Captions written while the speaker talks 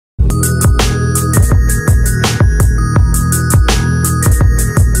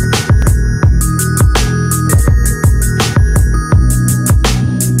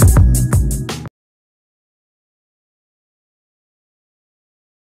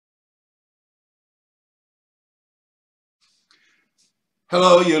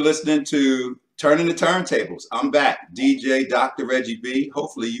Hello, you're listening to Turning the Turntables. I'm back, DJ Dr. Reggie B.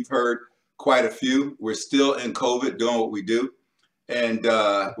 Hopefully you've heard quite a few. We're still in COVID doing what we do, and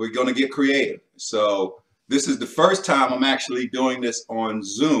we're going to get creative. So this is the first time I'm actually doing this on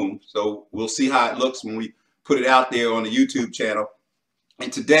Zoom, so we'll see how it looks when we put it out there on the YouTube channel.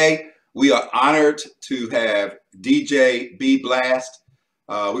 And today we are honored to have DJ B Blast.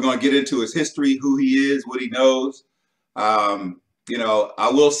 We're going to get into his history, who he is, what he knows. I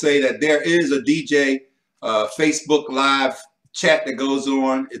will say that there is a DJ Facebook Live chat that goes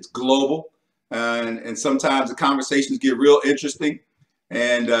on. It's global, and sometimes the conversations get real interesting.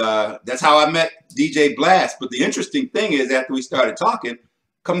 And that's how I met DJ Blast. But the interesting thing is, after we started talking,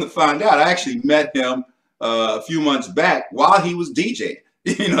 come to find out, I actually met him a few months back while he was DJing,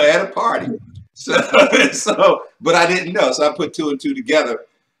 at a party. But I didn't know, so I put two and two together,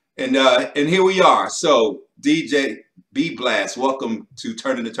 and here we are. So DJ B Blast, welcome to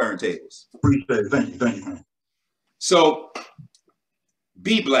Turning the Turntables. Appreciate it. Thank you, man. So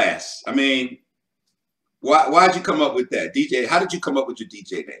B Blast, I mean, why'd you come up with that? DJ, how did you come up with your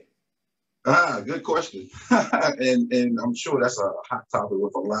DJ name? Good question. and I'm sure that's a hot topic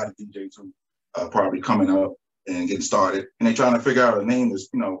with a lot of DJs who probably coming up and getting started, and they're trying to figure out a name that's,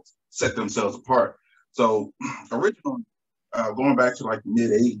 set themselves apart. So originally, going back to like the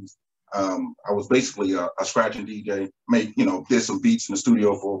mid 80s, I was basically a scratching DJ, did some beats in the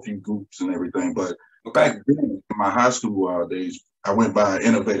studio for a few groups and everything. But back then, in my high school days, I went by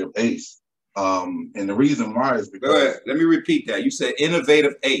Innovative Ace. And the reason why is because... Go ahead. Let me repeat that. You said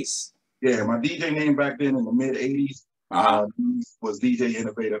Innovative Ace. Yeah, my DJ name back then in the mid 80s was DJ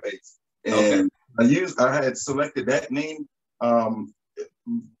Innovative Ace. And I had selected that name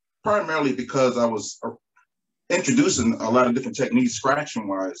primarily because I was introducing a lot of different techniques, scratching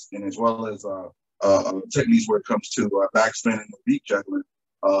wise, and as well as techniques where it comes to backspin and beat juggling.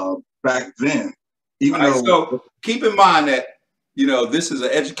 Back then, so keep in mind that this is an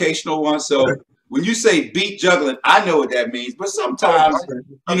educational one. So when you say beat juggling, I know what that means. But sometimes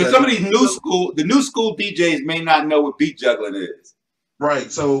some of these new school DJs may not know what beat juggling is. Right.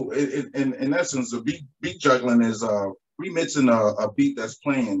 So in essence, the beat juggling is remixing a beat that's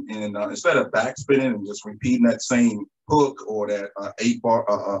playing, and instead of backspinning and just repeating that same hook or that 8-bar,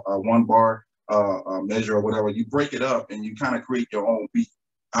 1-bar measure or whatever, you break it up and you kind of create your own beat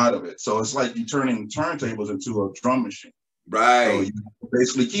out of it. So it's like you turning turntables into a drum machine. Right. So you're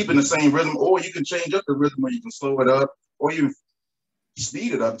basically keeping the same rhythm, or you can change up the rhythm, or you can slow it up, or you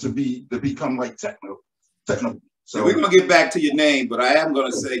speed it up to become like techno. So we're gonna get back to your name, but I am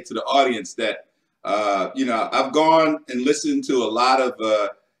gonna say to the audience that I've gone and listened to a lot of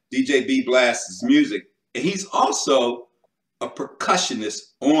DJ B Blast's music, and he's also a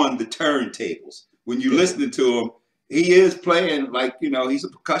percussionist on the turntables. When you're listening to him, he is playing like he's a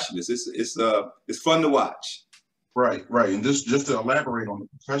percussionist. It's fun to watch. Right. And just to elaborate on the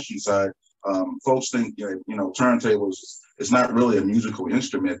percussion side, folks think turntables, it's not really a musical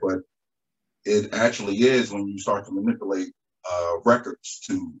instrument, but it actually is when you start to manipulate records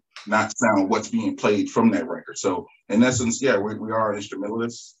to not sound what's being played from that record. So in essence, we are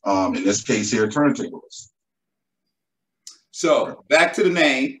instrumentalists. In this case here, turntablists. So back to the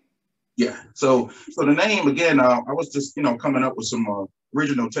name. Yeah. So the name again, I was just coming up with some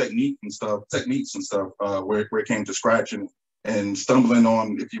original techniques and stuff where it came to scratching and stumbling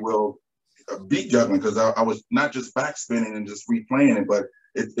on, if you will, beat juggling, because I was not just backspinning and just replaying it, but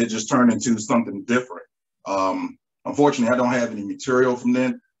it just turned into something different. Unfortunately, I don't have any material from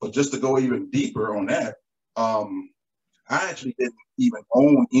then, but just to go even deeper on that, I actually didn't even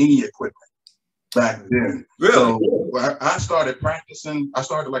own any equipment back then. Really? So I started practicing. I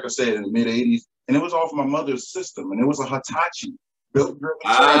started, like I said, in the mid 80s, and it was off my mother's system, and it was a Hitachi built driven.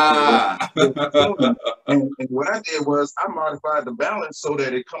 And what I did was I modified the balance so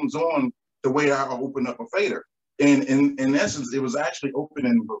that it comes on the way I open up a fader. And in essence, it was actually open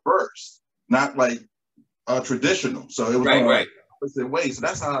in reverse, not like traditional. So it was right. Opposite way. So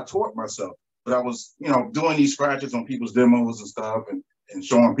that's how I taught myself. But I was, doing these scratches on people's demos and stuff, and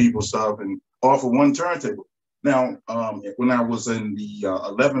showing people stuff, and off of one turntable. Now, when I was in the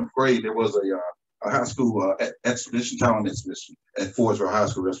 11th grade, there was a high school talent exhibition at Forestville High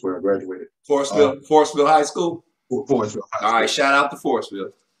School. That's where I graduated. Forestville High School? Forestville High School. All right, shout out to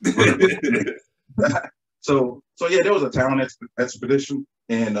Forestville. So there was a talent expedition,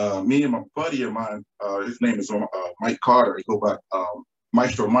 and me and my buddy of mine, his name is Mike Carter. He go by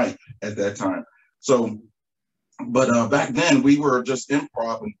Maestro Mike at that time. So, but back then we were just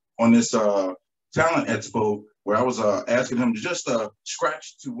improvising on this talent expo where I was asking him to just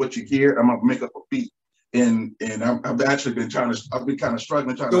scratch to what you hear. I'm gonna make up a beat. I've actually been I've been kind of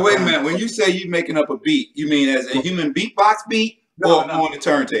struggling trying So to wait a find. minute. When you say you making up a beat, you mean as a human beatbox beat No, or no, on the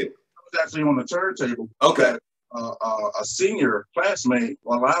turntable? I was actually on the turntable. Okay. That a senior classmate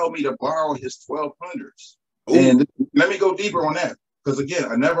allowed me to borrow his 1200s. Ooh. And let me go deeper on that, because again,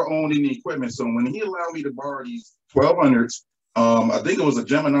 I never owned any equipment. So when he allowed me to borrow these 1200s, I think it was a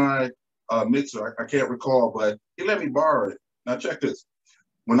Gemini mixer. I can't recall, but he let me borrow it. Now check this.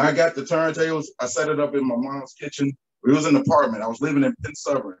 When I got the turntables, I set it up in my mom's kitchen. It was an apartment. I was living in Penn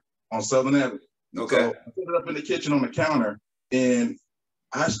Southern on Southern Avenue. Okay. So I put it up in the kitchen on the counter, and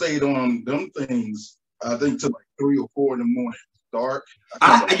I stayed on them things, I think, till like 3 or 4 in the morning. Dark.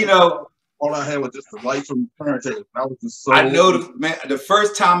 You know, all I had was just the light from the turntable. I was just so. I know the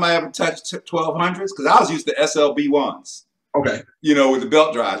first time I ever touched 1200s, because I was used to SLB1s. Okay. You know, with the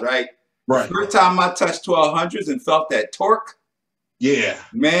belt drives, right? Right. The first time I touched 1200s and felt that torque. Yeah.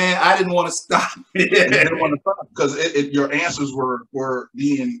 Man, I didn't want to stop. You didn't want to stop because your answers were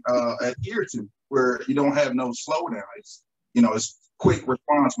being adhered to, where you don't have no slowdown. It's quick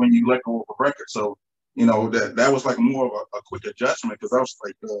response when you let go of a record. So, that was like more of a quick adjustment, because I was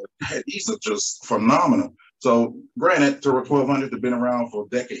like, these are just phenomenal. So granted, Turbo 1200 have been around for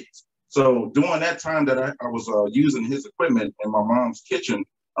decades. So during that time that I was using his equipment in my mom's kitchen,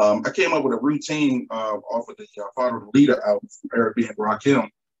 I came up with a routine off of the Father of the Leader album from Eric B. and Rakim.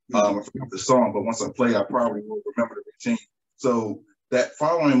 I forgot the song, but once I play, I probably will remember the routine. So that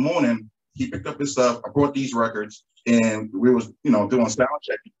following morning, he picked up his stuff. I brought these records, and we was, doing sound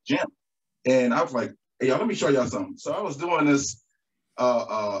check at the gym. And I was like, hey, y'all, let me show y'all something. So I was doing this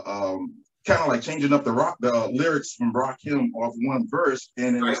kind of like changing up the lyrics from Rakim off one verse,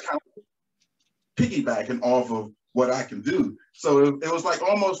 and it was kind of piggybacking off of what I can do. So it was like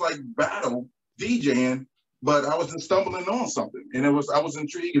almost like battle DJing, but I was just stumbling on something, and I was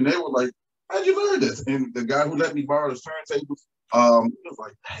intrigued, and they were like, "How'd you learn this?" And the guy who let me borrow his turntables, he was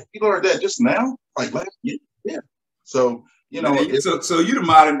like, "You learned that just now, like last year?" Yeah. So so you the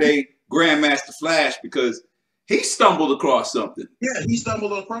modern day Grandmaster Flash, because he stumbled across something. Yeah, he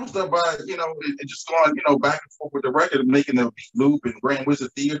stumbled across that by, it just going, back and forth with the record and making the beat loop, and Grand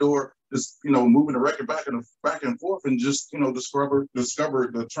Wizard Theodore just, moving the record back and forth, and just, discovered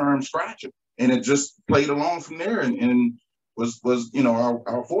the term scratching. And it just played along from there, and was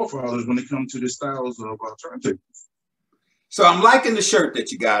our forefathers when it comes to the styles of turntables. So I'm liking the shirt that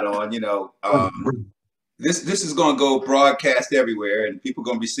you got on, This is going to go broadcast everywhere, and people are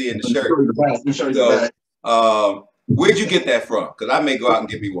going to be seeing the shirt. Let me show you the back. Where'd you get that from? Because I may go out and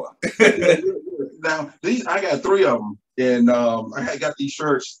get me one. Now, I got 3 of them, and I had got these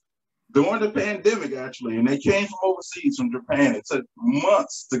shirts during the pandemic, actually, and they came from overseas, from Japan. It took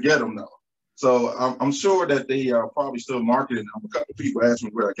months to get them, though. So I'm sure that they are probably still marketing them. A couple of people asked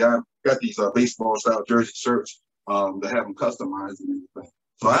me where I got these baseball-style jersey shirts to have them customized and everything.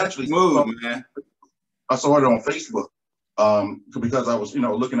 So I actually man. I saw it on Facebook because I was,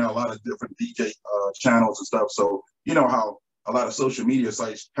 looking at a lot of different DJ channels and stuff. So, how a lot of social media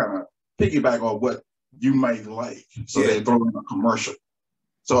sites kind of piggyback on what you might like. So they throw in a commercial.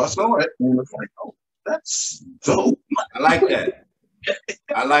 So I saw it, and it's like, oh, that's dope. I like that.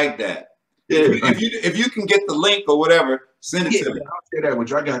 I like that. Yeah, if you can get the link or whatever, send it to me. I'll share that with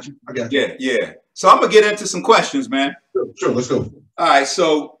you. I got you. Yeah. So I'm gonna get into some questions, man. Sure, let's go. All right.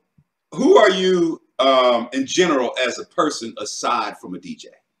 So who are you in general as a person aside from a DJ?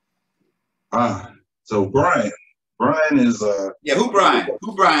 So Brian is who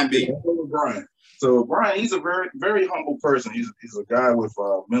Brian B? Brian. So Brian, he's a very, very humble person. He's a guy with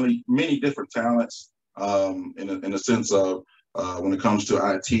many different talents in a sense of when it comes to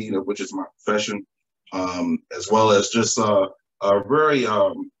IT, which is my profession, as well as just a very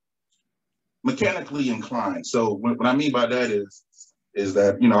mechanically inclined. So what I mean by that is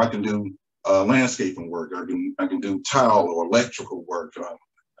that I can do landscaping work. I can do tile or electrical work.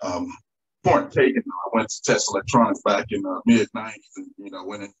 Point taken, I went to test electronics back in the mid '90s, and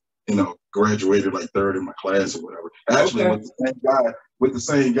went in, graduated like 3rd in my class or whatever. Actually, with the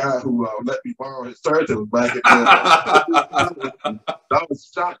same guy who let me borrow his turntables back in I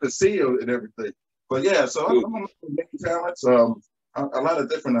was shocked to see him and everything. But yeah, so I'm many talents. A lot of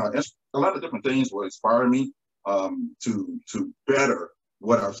different things will inspire me to better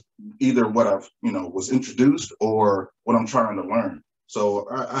what I've was introduced or what I'm trying to learn. So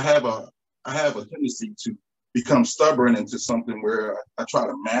I have a tendency to become stubborn into something where I try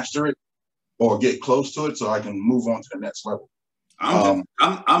to master it or get close to it so I can move on to the next level. I'm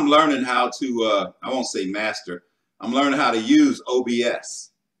learning how to I won't say master. I'm learning how to use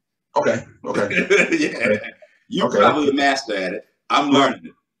OBS. Okay. Yeah. You're probably a master at it. I'm learning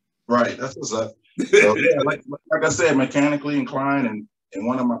it. Right. That's what's up. So yeah, like I said, mechanically inclined, and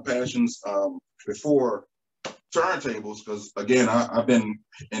one of my passions before turntables, because again, I've been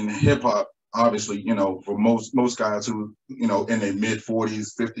in hip hop, obviously, you know, for most guys who, you know, in their mid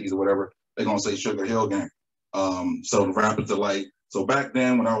 40s, 50s or whatever, they're gonna say Sugar Hill Gang. So the rappers are like, so back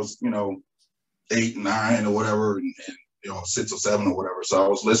then when I was, you know, 8, 9 or whatever, and you know, 6 or 7 or whatever, so I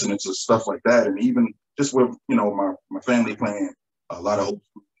was listening to stuff like that, and even just with, you know, my family playing a lot of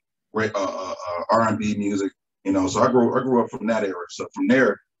R&B music, you know, so I grew up from that era. So from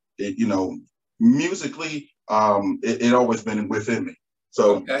there, you know, musically, it always been within me.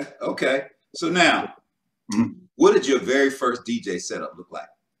 So okay. So now, what did your very first DJ setup look like?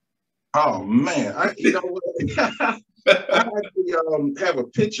 Oh man, you know what? I actually have a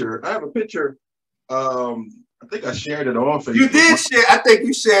picture. I have a picture. I think I shared it on Facebook. You did share. I think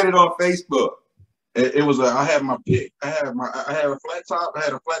you shared it on Facebook. It was I had my pick. I had a flat top. I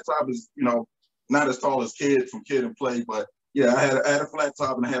had a flat top, as you know, not as tall as Kid from Kid and Play, but yeah, I had a flat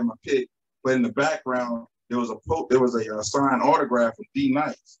top and I had my pick. But in the background, there was a signed autograph of D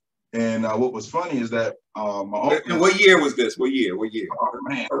Nice. And what was funny is that my uncle. And what year was this? What year? Oh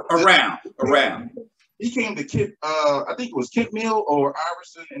man, around. He came to Kent. I think it was Kent Mill or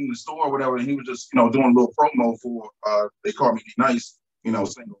Iverson in the store or whatever, and he was just, you know, doing a little promo for. They called me D Nice, you know,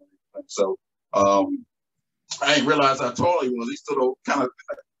 single. So I didn't realize how tall he was. He's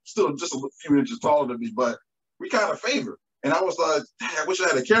still just a few inches taller than me, but we kind of favored. And I was like, I wish I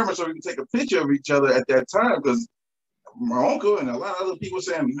had a camera so we could take a picture of each other at that time, because my uncle and a lot of other people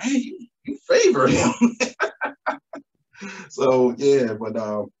saying, man, you favor him. So yeah, but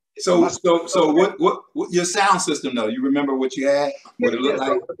so what your sound system though? You remember what you had? What it looked like?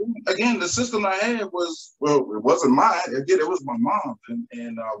 So, again, the system I had was, well, it wasn't mine. Again, it was my mom.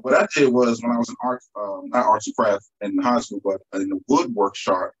 And what I did was, when I was in not arts and craft in high school, but in the woodwork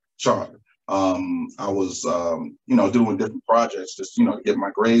shop, I was you know, doing different projects just, you know, to get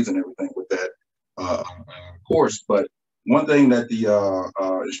my grades and everything with that course. But one thing that the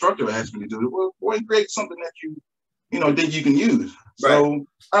instructor asked me to do was, boy, create something that you know, that you can use. Right. So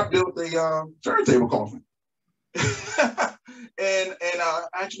I built a turntable coffin. and I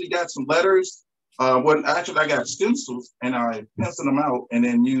actually got some letters. Actually I got stencils and I penciled them out and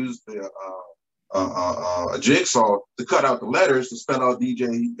then used a jigsaw to cut out the letters to spell out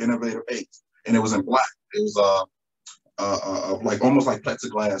DJ Innovative 8. And it was in black. It was like almost like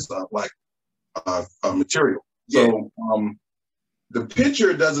plexiglass black material. Yeah. So the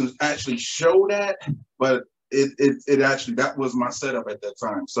picture doesn't actually show that, but it actually, that was my setup at that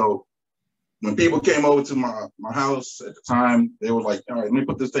time. So when people came over to my house at the time, they were like, all right, let me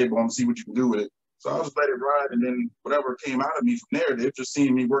put this table on and see what you can do with it. So I just let it ride, and then whatever came out of me from there, they're just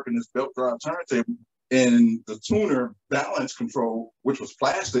seeing me working this belt drive turntable and the tuner balance control, which was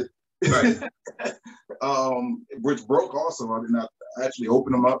plastic, right. Which broke also. I did not actually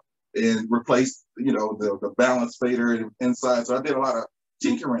open them up and replace, you know, the balance fader inside. So I did a lot of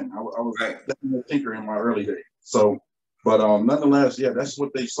tinkering. I was definitely tinkering in my early days. So, but nonetheless, yeah, that's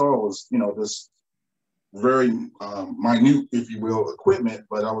what they saw was, you know, this very minute, if you will, equipment.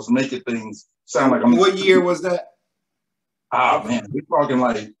 But I was making things sound like. What year was that? Ah man, we're talking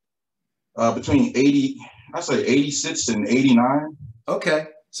like between 86 and 89. Okay,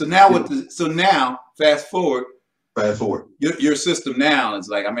 so now now fast forward. Fast forward. Your system now is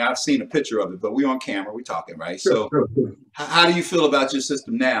like, I mean, I've seen a picture of it, but we're on camera, we're talking, right? Sure, so how do you feel about your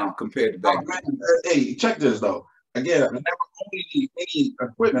system now compared to back then? Hey, check this though. Again, I never owned any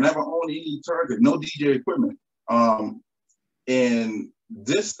equipment, never owned any turntable, no DJ equipment. And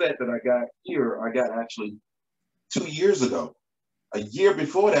this set that I got here, I got actually 2 years ago. A year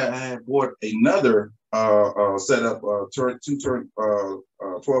before that, I had bought another setup, two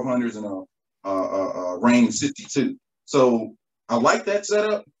 1200s and a Rain 62. So I like that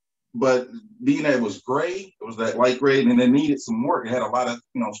setup, but being that it was gray, it was that light gray, and it needed some work. It had a lot of,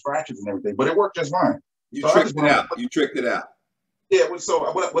 you know, scratches and everything, but it worked just fine. You tricked it out. You tricked it out. Yeah.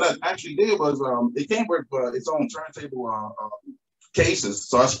 So what I actually did was it came with its own turntable cases.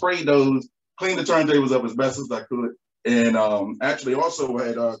 So I sprayed those, cleaned the turntables up as best as I could, and actually also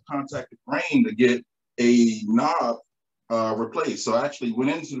had contacted Rain to get a knob replaced. So I actually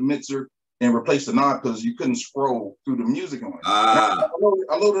went into the mixer and replaced the knob because you couldn't scroll through the music on it. I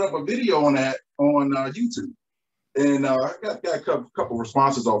loaded up a video on that on YouTube, and I got a couple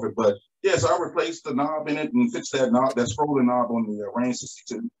responses off it. But yeah, so I replaced the knob in it and fixed that knob, that scrolling knob on the Rain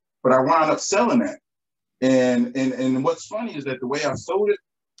 62. But I wound up selling that. And what's funny is that the way I sold it,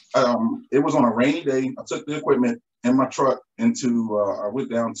 it was on a rainy day. I took the equipment in my truck into, I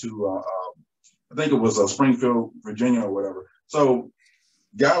went down to, I think it was Springfield, Virginia or whatever. So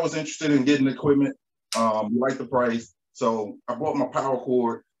Guy was interested in getting equipment. He liked the price. So I bought my power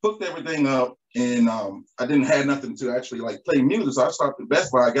cord, hooked everything up, and I didn't have nothing to actually like play music. So I stopped at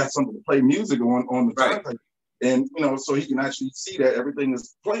Best Buy. I got something to play music on the turntable, and so he can actually see that everything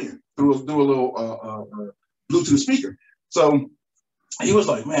is playing through a little Bluetooth speaker. So he was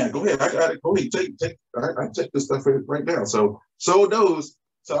like, "Man, go ahead, I got it. Go ahead, take. I take this stuff right now." So those.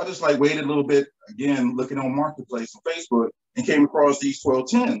 So I just like waited a little bit again, looking on Marketplace on Facebook, and came across these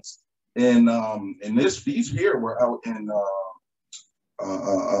 1210s. And these here were out in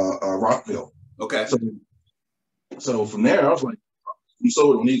Rockville. Okay. So from there, I was like, I'm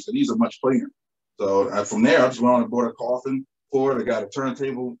sold on these. These are much cleaner. So from there, I just went on and bought a coffin for it. I got a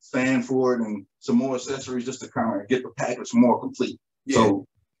turntable stand for it and some more accessories just to kind of get the package more complete. Yeah. So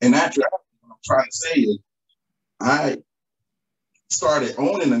in actuality, what I'm trying to say is I started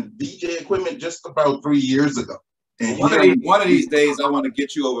owning a DJ equipment just about 3 years ago. And one of these days, I want to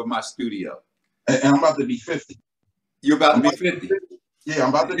get you over my studio. And I'm about to be 50. You're about to be 50? Yeah, I'm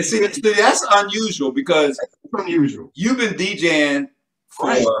about to be 50. See, that's unusual because you've been DJing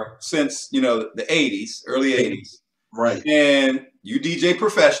since, the 80s, early 80s. Right. And you DJ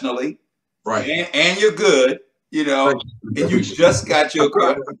professionally. Right. And you're good, and you just got your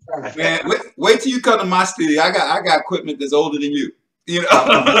equipment. Man, wait till you come to my studio. I got equipment that's older than you.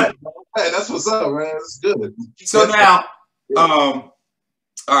 That's what's up, man. It's good. So now, all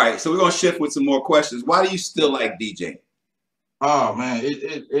right. So we're gonna shift with some more questions. Why do you still like DJing? Oh man,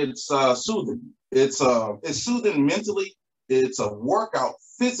 it's soothing. It's soothing mentally. It's a workout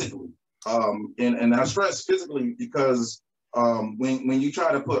physically. And I stress physically because when you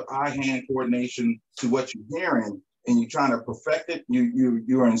try to put eye-hand coordination to what you're hearing and you're trying to perfect it,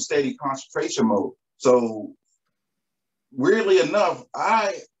 you're in steady concentration mode. So weirdly enough,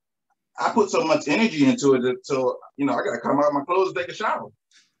 I put so much energy into it until I gotta come out of my clothes and take a shower.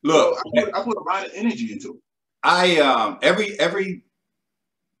 Look, so I put a lot of energy into it. I every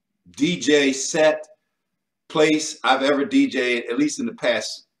DJ set place I've ever DJed, at least in the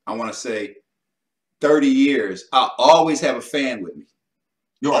past, I want to say 30 years, I always have a fan with me.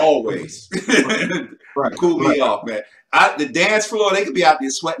 You're always. Right. Cool me off, man. The dance floor, they could be out there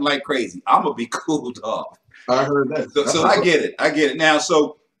sweating like crazy. I'm gonna be cooled off. I heard that. So I get it. I get it. Now,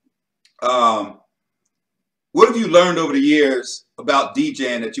 so what have you learned over the years about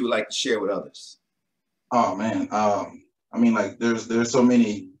DJing that you would like to share with others? Oh man. I mean, like there's so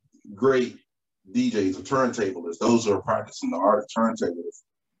many great DJs or turntablists, those who are practicing the art of turntables.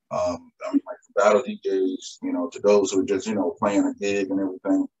 I mean, like battle DJs, to those who are just, playing a gig and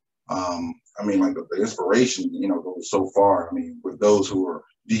everything. I mean, like the inspiration, goes so far. I mean, with those who are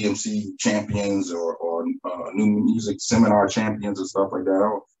DMC champions or new music seminar champions and stuff like that. I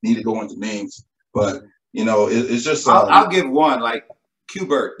don't need to go into names, but it's just. I'll give one, like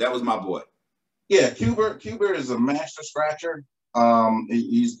Qbert. That was my boy. Yeah, Qbert is a master scratcher.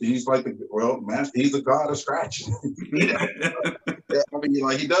 He's like he's a god of scratching. I mean,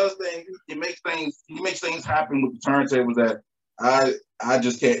 like he does things. He makes things happen with the turntables that I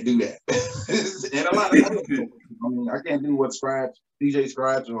just can't do that. And a lot of other people, I mean, I can't do what DJ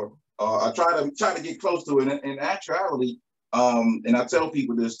Scratch, or I try to get close to it. In actuality, and I tell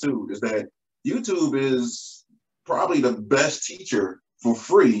people this too, is that YouTube is probably the best teacher for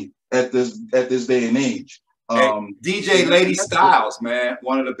free at this day and age. DJ Lady Styles, man,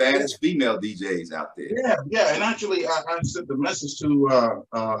 one of the baddest female DJs out there. Yeah, and actually, I sent the message to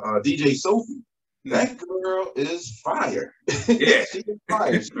DJ Sophie. That girl is fire. Yeah, she is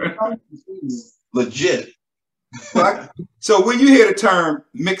fire. She's legit. So when you hear the term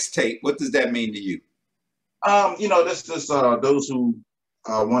mixtape, what does that mean to you? That's just those who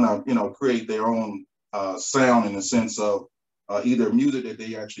want to, create their own sound in the sense of either music that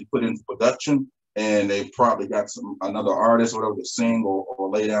they actually put into production, and they probably got another artist or whatever to sing or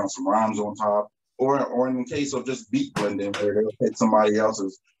lay down some rhymes on top, or in the case of just beat blending, where they'll take somebody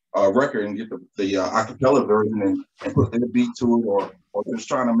else's record and get the acapella version and put their beat to it, or just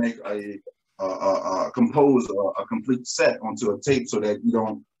trying to make compose a complete set onto a tape so that you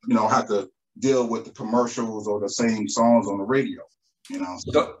don't have to deal with the commercials or the same songs on the radio.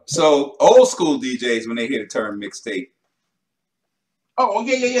 So old school DJs, when they hear the term mixtape. Oh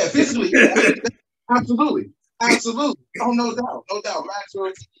yeah. Physically, yeah. Absolutely. Oh, no doubt.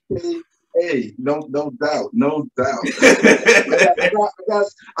 Maxwell, hey, no doubt.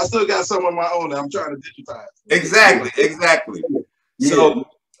 I still got some of my own that I'm trying to digitize. Exactly. Yeah. So,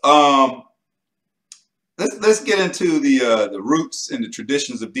 let's get into the roots and the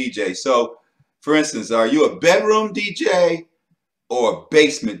traditions of DJ. So, for instance, are you a bedroom DJ or a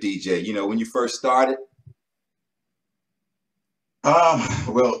basement DJ? When you first started.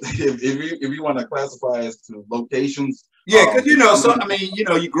 Well, if you want to classify as to locations, Yeah, because you know, so I mean, you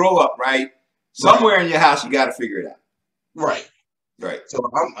know, you grow up, right? right, Somewhere in your house, you got to figure it out. right. Right. So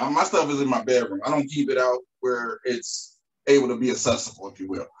my stuff is in my bedroom. I don't keep it out where it's able to be accessible, if you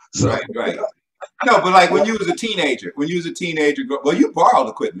will. So Right. Right. No, but like when you was a teenager, well, you borrowed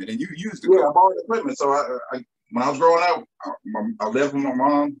equipment and you used yeah, I equipment. borrowed equipment. So I when I was growing up, I lived with my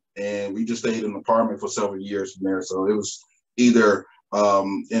mom, and we just stayed in an apartment for several years from there. So it was either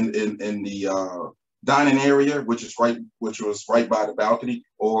in the dining area, which was right by the balcony,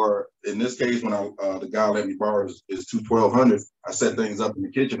 or in this case, when the guy let me borrow his two 1200s, I set things up in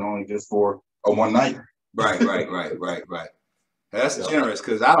the kitchen only just for a one nighter. Right. Right. Right. Right. Right. That's Yeah. generous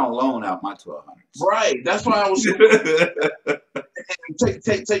because I don't loan out my 1200s. Right. That's why I was so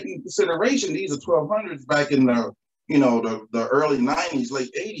taking into consideration these are 1200s back in the the early 90s,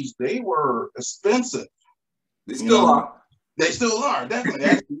 late 80s. They were expensive. They You still know, are. they still are definitely.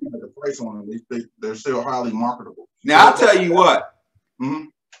 Actually, the price on them, they're still highly marketable. Now I'll tell you what. Mm-hmm.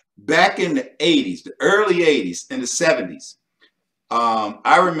 Back in the 80s, the early 80s, in the 70s,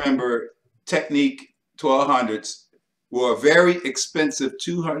 I remember Technique 1200s were a very expensive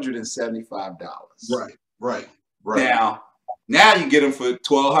 $275. Right, right, right. Now you get them for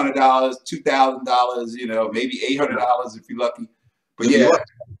 $1,200, $2,000, you know, maybe $800 if you're lucky. But if yeah, you look,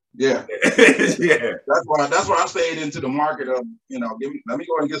 yeah, yeah, that's why I stayed into the market of let me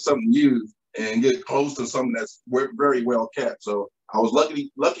go and get something used and get close to something that's very well kept. So I was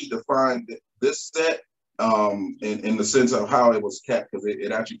lucky to find this set in the sense of how it was kept, because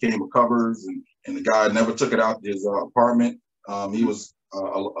it actually came with covers, and the guy never took it out his apartment. He was a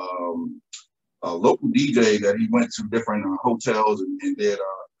local DJ that he went to different hotels and did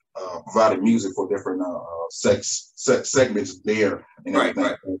provided music for different segments there and right, everything.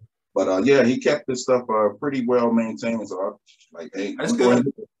 right. But yeah, he kept this stuff pretty well maintained. So I'm like, hey, That's go ahead.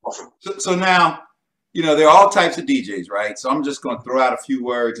 good. So now, you know, there are all types of DJs, right? So I'm just going to throw out a few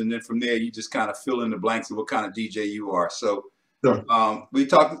words, and then from there, you just kind of fill in the blanks of what kind of DJ you are. So Sure. we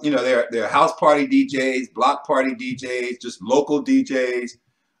talk, you know, there are house party DJs, block party DJs, just local DJs,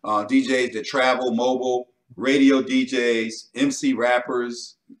 DJs that travel, mobile, radio DJs, MC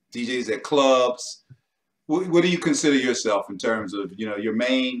rappers, DJs at clubs. What do you consider yourself in terms of, you know, your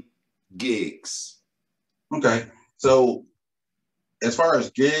main gigs? Okay. So as far as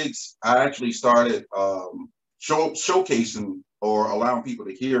gigs, I actually started showcasing or allowing people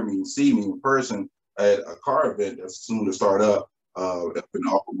to hear me and see me in person at a car event that's soon to start up in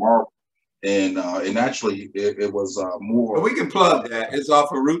Upper Marlboro. And actually it was more. But we can plug that. It's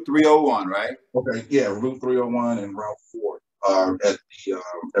off of Route 301, right? Okay, yeah, Route 301 and Route 4 at the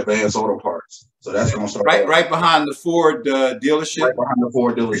Advanced Auto Parts. So that's going to start right behind the Ford dealership. Right behind the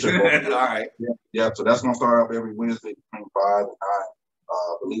Ford dealership. All right. Yeah. So that's going to start up every Wednesday between 5 and 9,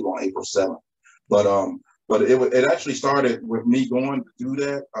 I believe on April 7th. But it actually started with me going to do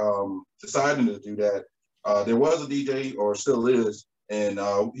that, deciding to do that. There was a DJ, or still is, and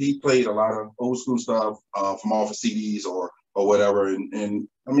he played a lot of old school stuff from off of CDs or whatever. And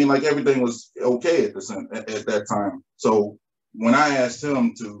I mean, like, everything was okay at that time. So when I asked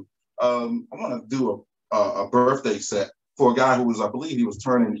him to, I want to do a birthday set for a guy who was, I believe he was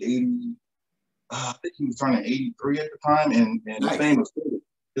turning 80. I think he was turning 83 at the time, and Nice.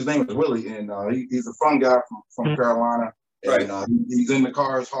 his name was Willie, and he's a fun guy from Carolina, and Right. He's in the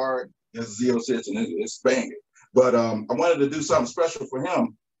cars hard, as Z06, and it's banging. But I wanted to do something special for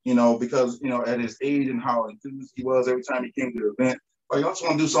him, because at his age and how enthused he was every time he came to the event, like, I just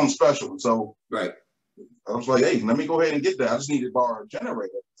want to do something special. So Right. I was like, hey, let me go ahead and get that. I just needed to borrow a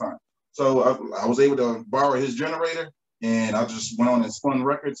generator at the time. So I was able to borrow his generator, and I just went on and spun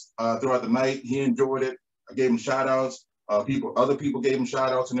records throughout the night. He enjoyed it. I gave him shout outs. Other people gave him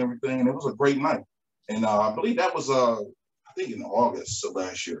shout outs and everything. And it was a great night. And I believe that was, I think, in August of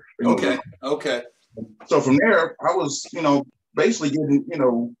last year. Okay. Okay. So from there, I was, basically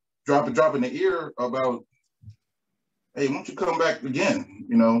getting, dropping the ear about, hey, why don't you come back again?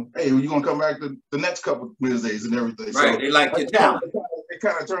 Hey, you're going to come back the next couple of Wednesdays and everything. Right. So they like your talent. It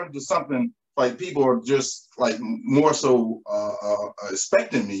kind of turned into something like people are just like more so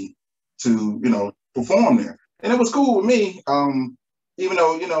expecting me to, perform there. And it was cool with me, even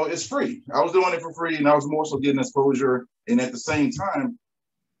though, it's free. I was doing it for free, and I was more so getting exposure. And at the same time,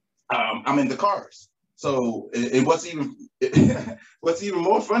 I'm into cars. So what's even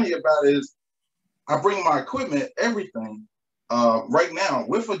more funny about it is I bring my equipment, everything, right now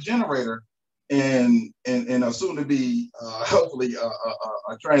with a generator and a soon to be hopefully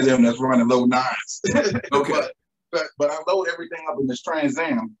a Trans Am that's running low nines. Okay. but I load everything up in this Trans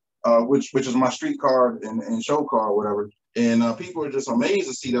Am, which is my street car and show car or whatever. And people are just amazed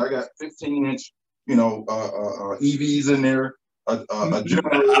to see that I got 15-inch, you know, EVs in there, a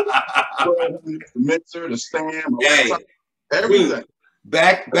generator, the mixer, the stand, my Hey, laptop, everything. dude,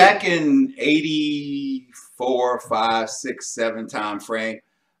 back in 84, 5, 6, 7 time frame,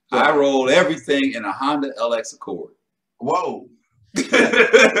 Yeah. I rolled everything in a Honda LX Accord. Whoa.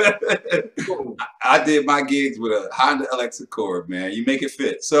 I did my gigs with a Honda LX Accord, man. You make it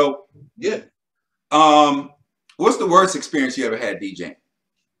fit. So, yeah. What's the worst experience you ever had DJing?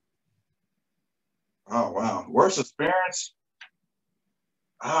 Oh wow, worst experience.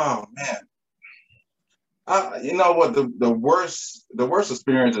 Oh man. You know what? The worst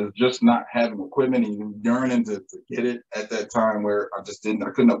experience is just not having equipment and you yearning to get it at that time where I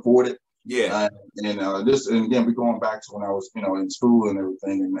couldn't afford it. Yeah. And again, we're going back to when I was, you know, in school and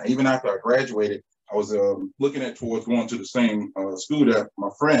everything. And even after I graduated, I was looking towards going to the same school that my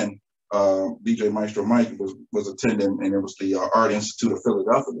friend, DJ Maestro Mike, was attending, and it was the Art Institute of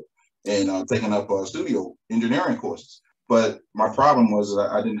Philadelphia, and taking up studio engineering courses. But my problem was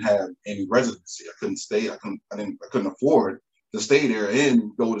that I didn't have any residency. I couldn't stay. I couldn't afford to stay there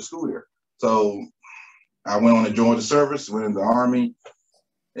and go to school there. So I went on to join the service, went in the Army,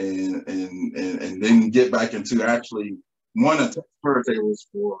 and then get back into actually one of the turntables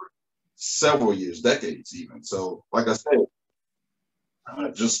for several years, decades even. So like I said,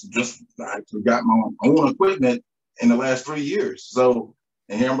 I just actually got my own equipment in the last 3 years. So,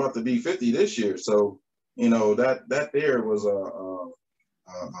 and here I'm about to be 50 this year. So, you know, that there was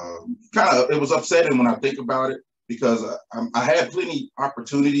kind of, it was upsetting when I think about it, because I had plenty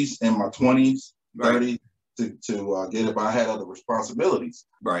opportunities in my 20s, 30s to get it, but I had other responsibilities.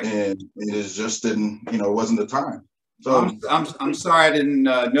 Right. And it just didn't, you know, wasn't the time. So I'm sorry I didn't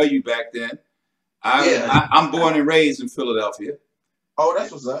know you back then. I'm born and raised in Philadelphia. Oh,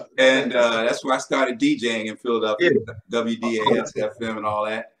 that's what's up. And that's where I started DJing in Philadelphia, WDAS FM and all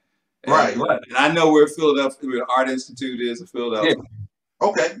that. And, right. And I know where Philadelphia, where the Art Institute is in Philadelphia. Yeah.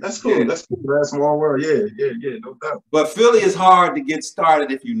 Okay, that's cool. Yeah. That's cool. That's small world. Yeah, no doubt. But Philly is hard to get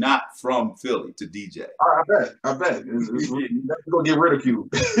started if you're not from Philly to DJ. I bet. You have to go get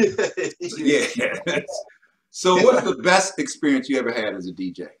ridiculed. Yeah. So what's the best experience you ever had as a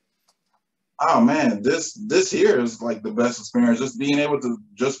DJ? Oh man, this here is like the best experience. Just being able to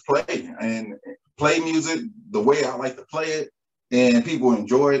just play and play music the way I like to play it, and people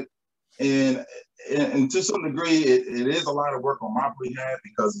enjoy it. And to some degree, it is a lot of work on my behalf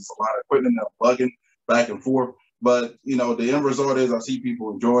because it's a lot of equipment that I'm plugging back and forth. But you know, the end result is I see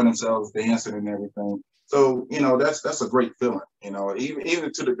people enjoying themselves, dancing and everything. So you know, that's a great feeling. You know,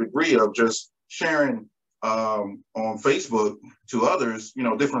 even to the degree of just sharing on Facebook to others, you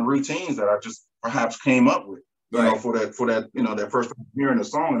know, different routines that I just perhaps came up with, you know, for that, you know, that first time hearing the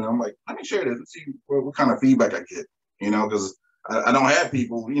song. And I'm like, let me share this and see what kind of feedback I get, you know, because I don't have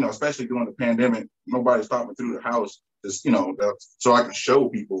people, you know, especially during the pandemic, nobody stopped me through the house, just, you know, so I can show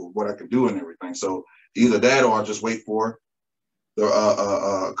people what I can do and everything. So either that or I'll just wait for the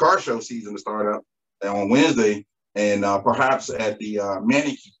car show season to start up on Wednesday, and perhaps at the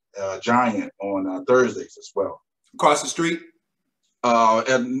Mannequin Giant on Thursdays as well. Across the street?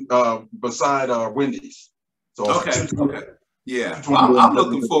 And beside Wendy's. So okay. Yeah, well, I'm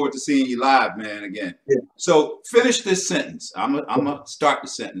looking forward to seeing you live, man, again. Yeah. So finish this sentence. I'm gonna start the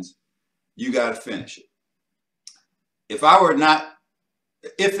sentence. You got to finish it. If it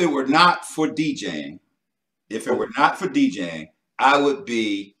were not for DJing, I would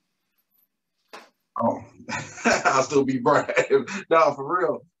be. Oh, I'll still be Brad. No, for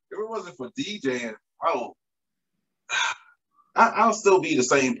real. If it wasn't for DJing, I'll still be the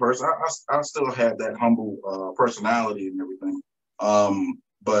same person. I'll still have that humble personality and everything.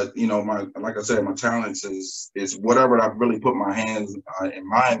 But you know, like I said, my talents is whatever I really put my hands and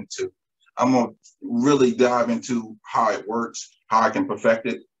mind to. I'm gonna really dive into how it works, how I can perfect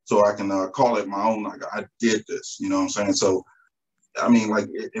it, so I can call it my own. Like I did this, you know what I'm saying? So, I mean, like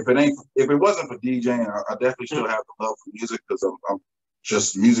if it wasn't for DJing, I definitely still have the love for music because I'm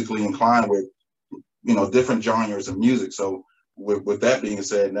just musically inclined with, you know, different genres of music. So with that being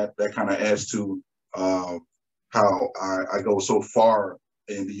said, that kind of adds to how I go so far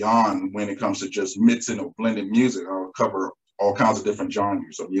and beyond when it comes to just mixing or blending music. I'll cover all kinds of different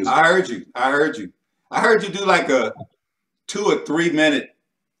genres of music. I heard you do like a 2 or 3 minute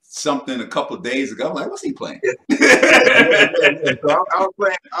something a couple of days ago. I'm like, what's he playing? Yeah. So I was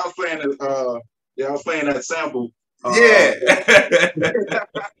playing that sample.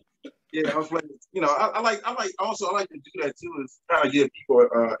 Yeah, I was playing. You know, I like to do that too. Is kind of give people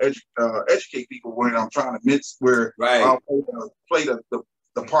educate people when I'm trying to mix. Where I'll play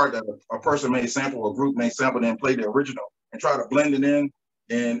the part that a person may sample, a group may sample, then play the original and try to blend it in,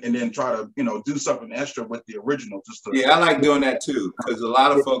 and then try to, you know, do something extra with the original. Just to, Yeah, I like doing that too, because a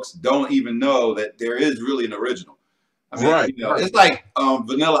lot of folks don't even know that there is really an original. I mean, right, you know, right. it's like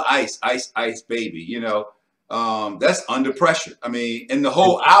Vanilla Ice, Ice Ice Baby, you know, that's Under Pressure. I mean, in the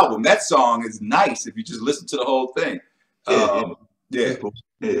whole album, that song is nice if you just listen to the whole thing. Yeah, yeah, Yeah. cool.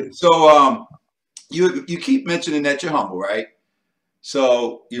 Yeah. So you keep mentioning that you're humble, right?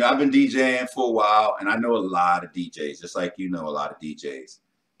 So, you know, I've been DJing for a while and I know a lot of DJs, just like you know a lot of DJs.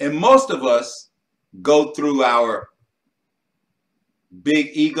 And most of us go through our big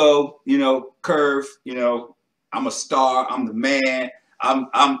ego, you know, curve, you know, I'm a star, I'm the man. I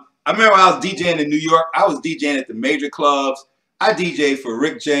remember when I was DJing in New York, I was DJing at the major clubs. I DJed for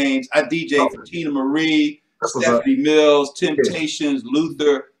Rick James, I DJed for Okay. Tina Marie, That's what's up. Stephanie Mills, Yeah. Temptations,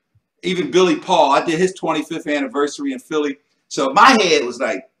 Luther, even Billy Paul. I did his 25th anniversary in Philly. So my head was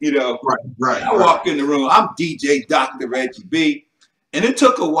like, you know, Right, right, I right. walked in the room, I'm DJ Dr. Reggie B. And it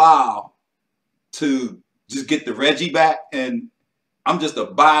took a while to just get the Reggie back. And I'm just a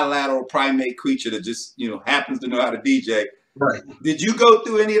bilateral primate creature that just, you know, happens to know how to DJ. Right. Did you go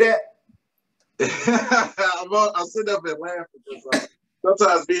through any of that? I sit up and laugh because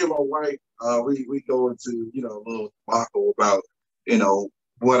sometimes me and my wife, we go into, you know, a little debacle about, you know,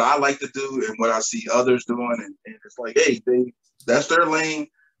 what I like to do and what I see others doing, and it's like, hey, that's their lane,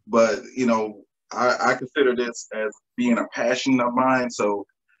 but you know, I consider this as being a passion of mine, so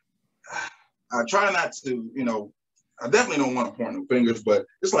I try not to, you know, I definitely don't want to point no fingers, but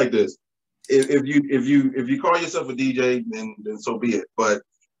it's like this: if you call yourself a DJ, then so be it, but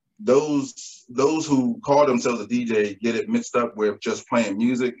those who call themselves a DJ get it mixed up with just playing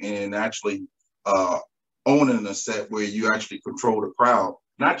music and actually owning a set where you actually control the crowd,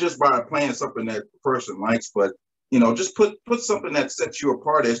 not just by playing something that the person likes, but you know, just put something that sets you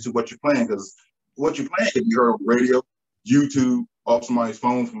apart as to what you're playing, because what you're playing can be heard on the radio, YouTube, off somebody's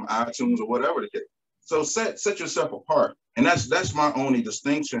phone from iTunes or whatever the case. So set yourself apart, and that's my only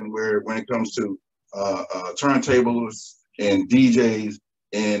distinction where when it comes to turntables and DJs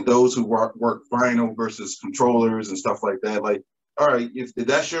and those who work vinyl versus controllers and stuff like that. Like, all right, if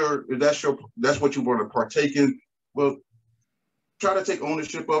that's what you want to partake in, well, try to take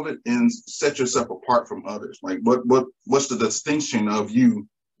ownership of it and set yourself apart from others. Like, what's the distinction of you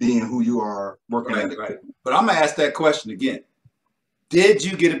being who you are working at? Right. But I'm gonna ask that question again. Did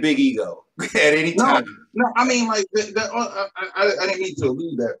you get a big ego at any time? No. I mean, like, I didn't mean to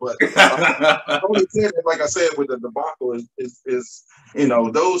allude that, but only said it, like I said, with the debacle is you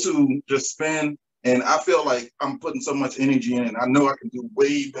know, those who just spin, and I feel like I'm putting so much energy in, and I know I can do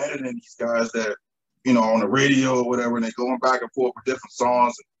way better than these guys that, you know, on the radio or whatever, and they're going back and forth with different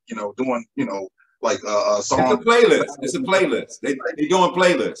songs, and, you know, doing, you know, like a song. It's a playlist. It's a playlist. They're doing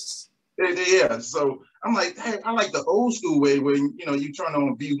playlists. Yeah, so I'm like, hey, I like the old school way where, you know, you turn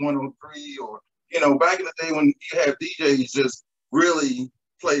on B103, or, you know, back in the day when you have DJs just really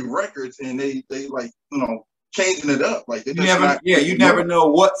play records and they like, you know, changing it up. Like, they you never know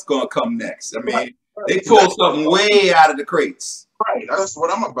what's gonna come next. I mean, right. They pull something way out of the crates. Right, that's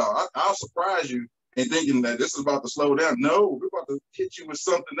what I'm about. I'll surprise you and thinking that this is about to slow down. No, we're about to hit you with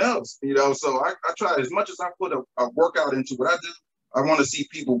something else, you know. So I try, as much as I put a workout into what I do, I want to see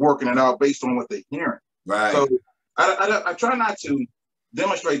people working it out based on what they're hearing. Right. So I try not to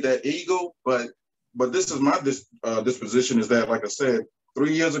demonstrate that ego, but this is my disposition is that, like I said,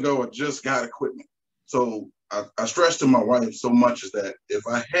 3 years ago, I just got equipment. So I stressed to my wife so much is that if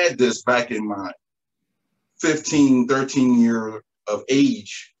I had this back in my 15, 13 year of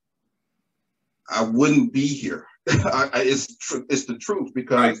age, I wouldn't be here. It's the truth,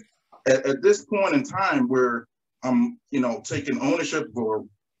 because at this point in time where I'm, you know, taking ownership for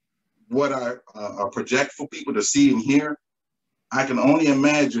what I project for people to see and hear, I can only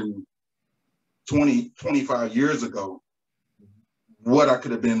imagine 20, 25 years ago what I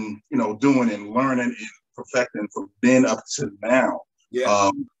could have been, you know, doing and learning and perfecting from then up to now.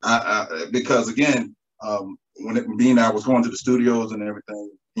 Yeah. Because again, being I was going to the studios and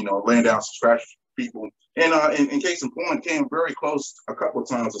everything, you know, laying down some scratches for people, and in case in point, came very close a couple of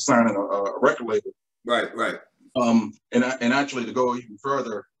times to signing a record label. Right. And actually, to go even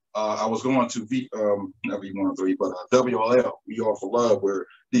further, I was going to not V103, but WLL, We All for Love, where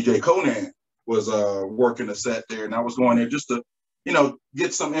DJ Conan was working a set there, and I was going there just to, you know,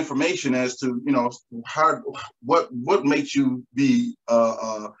 get some information as to, you know, what makes you be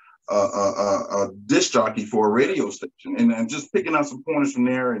a disc jockey for a radio station, and just picking up some pointers from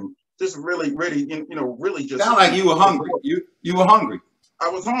there, and just really, you know, really just sound like you were hungry. You were hungry. I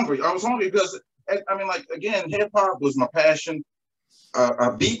was hungry. I was hungry because, I mean, like, again, hip hop was my passion.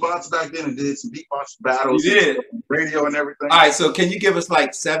 beatbox back then and did some beatbox You battles and did. stuff on radio and everything. All right, so can you give us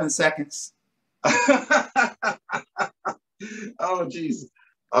like 7 seconds? Oh, Jesus.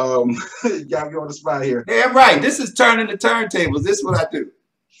 You got me on the spot here. Damn right. This is turning the turntables. This is what I do.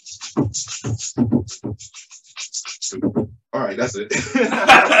 All right, that's it.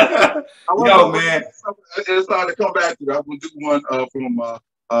 Yo, man. It's starting to come back to you. I'm going to do one from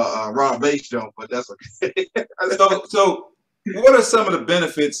Rob Bass jump, but that's okay. So what are some of the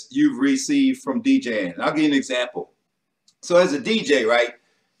benefits you've received from DJing? I'll give you an example. So as a DJ, right,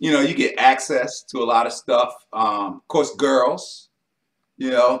 you know, you get access to a lot of stuff. Of course, girls,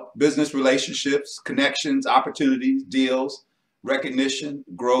 you know, business relationships, connections, opportunities, deals, recognition,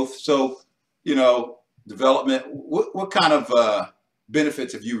 growth. So, you know, development. What kind of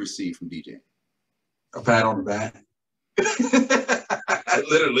benefits have you received from DJing? A pat on the back.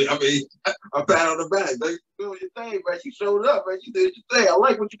 Literally, I mean, a pat on the back. You doing your thing, man. You showed up, man. You did your thing. I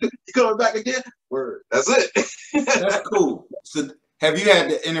like what you did. You coming back again? Word. That's it. That's cool. So have you had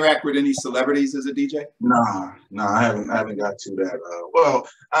to interact with any celebrities as a DJ? Nah, I haven't got to that. Well,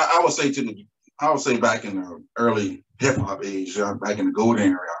 I would say back in the early hip hop age, back in the golden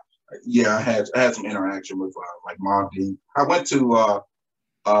era, yeah, I had some interaction with like Mobb Deep. I went to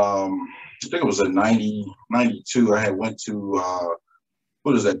I think it was in 92. I had went to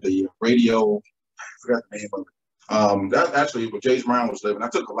what is that? The radio. I forgot the name of it. That actually where James Brown was living. I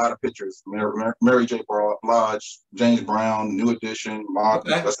took a lot of pictures. Mary J. Blige, James Brown, New Edition, Mobb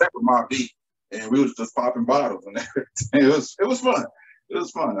Deep. Except for Mobb Deep, and we was just popping bottles and everything. It was fun. It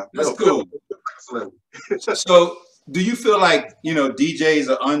was fun. That's cool. So, do you feel like, you know, DJs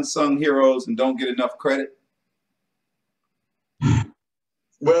are unsung heroes and don't get enough credit?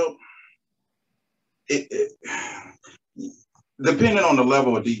 Well, depending on the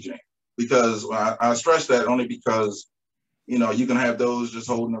level of DJing, because I stress that only because, you know, you can have those just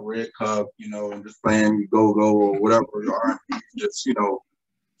holding a red cup, you know, and just playing go-go or whatever, your R&B, just, you know,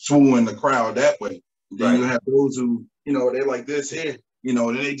 swooning the crowd that way. Then you have those who, you know, they're like this here, you know,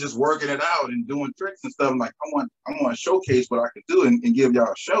 and they just working it out and doing tricks and stuff. I'm like, I want to showcase what I can do and give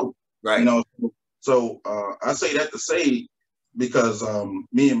y'all a show, right? You know, so I say that to say, because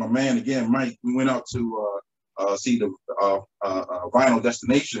me and my man again, Mike, we went out to see the Vinyl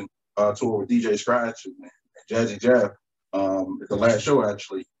Destination tour with DJ Scratch and Jazzy Jeff at the last show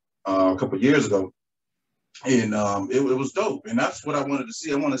actually a couple of years ago, and it was dope. And that's what I wanted to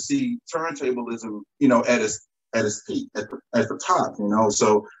see. I want to see turntablism, you know, at its peak, at the top, you know.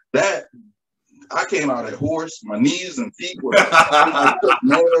 So that I came out at hoarse, my knees and feet were. I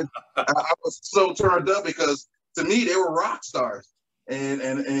was so turned up because, to me, they were rock stars, and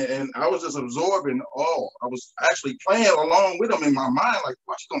I was just absorbing all. I was actually playing along with them in my mind, like,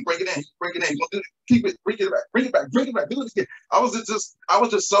 watch, you gonna break it in, break it in, you gonna do it, keep it, bring it back, bring it back, bring it back, do it again. I was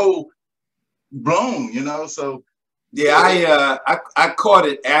just so blown, you know. So yeah, I caught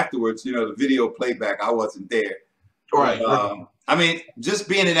it afterwards, you know, the video playback. I wasn't there, right. I mean, just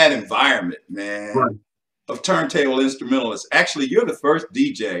being in that environment, man, of turntable instrumentalists. Actually, you're the first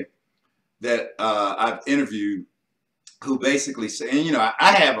DJ that I've interviewed who basically say, and, you know,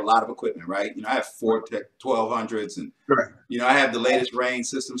 I have a lot of equipment, right? You know, I have 1200s and, you know, I have the latest rain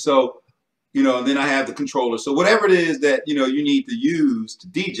system. So, you know, and then I have the controller. So whatever it is that, you know, you need to use to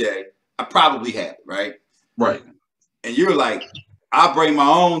DJ, I probably have it, right? Right. And you're like, I'll bring my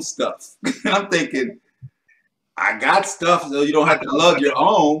own stuff. And I'm thinking, I got stuff so you don't have to lug your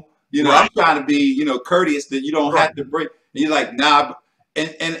own. You know, I'm trying to be, you know, courteous that you don't have to bring. And you're like, nah.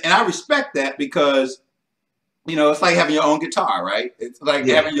 And I respect that because, you know, it's like having your own guitar, right? It's like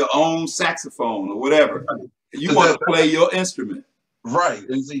having your own saxophone or whatever. You want to play your instrument. Right.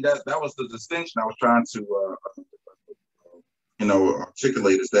 And see, that was the distinction I was trying to, you know,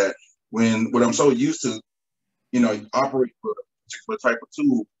 articulate, is that what I'm so used to, you know, operate with a particular type of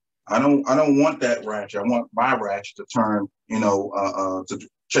tool, I don't want that ratchet. I want my ratchet to turn, you know, to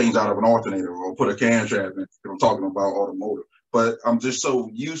change out of an alternator or put a cam trap in. I'm talking about automotive. But I'm just so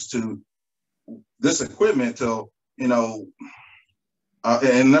used to this equipment till, you know,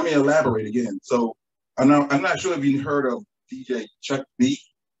 and let me elaborate again. So I'm not sure if you heard of DJ Chuck B.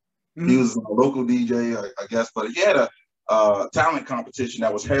 He was a local DJ, I guess, but he had a talent competition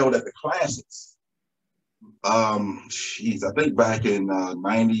that was held at the Classics. I think back in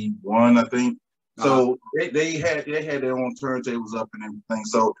 91, I think. So they had their own turntables up and everything.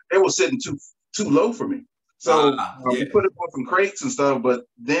 So they were sitting too low for me. So we put it on some crates and stuff, but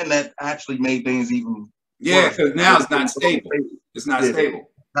then that actually made things even worse. Because now it's not stable. It's not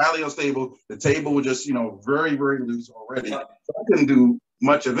stable. Highly unstable. The table was just, you know, very, very loose already. So I couldn't do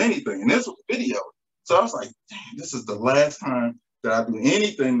much of anything. And this was video. So I was like, damn, this is the last time that I do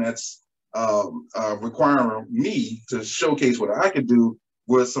anything that's requiring me to showcase what I could do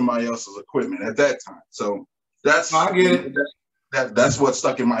with somebody else's equipment at that time. So that's I get it. That's what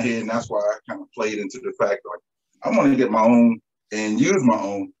stuck in my head, and that's why I kind of played into the fact like I want to get my own and use my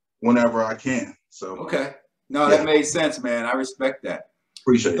own whenever I can. So okay, no, that made sense, man. I respect that.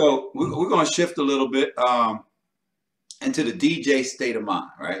 Appreciate it. So we're going to shift a little bit into the DJ state of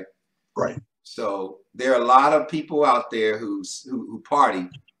mind, right? Right. So there are a lot of people out there who party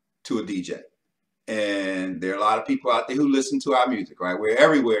to a DJ, and there are a lot of people out there who listen to our music, right? We're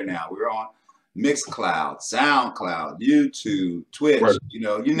everywhere now. We're on Mixcloud, SoundCloud, YouTube, Twitch, right. you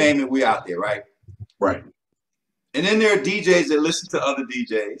know, you name it, we're out there, right? Right. And then there are DJs that listen to other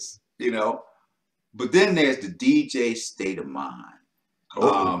DJs, you know, but then there's the DJ state of mind.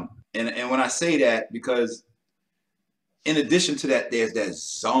 And when I say that, because in addition to that, there's that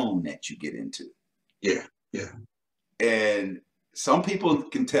zone that you get into. Yeah, yeah. And some people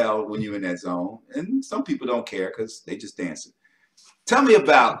can tell when you're in that zone, and some people don't care because they just dancing. Tell me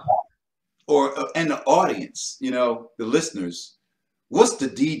about, and the audience, you know, the listeners, what's the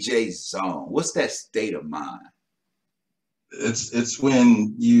DJ zone? What's that state of mind? It's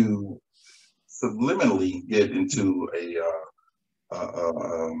when you subliminally get into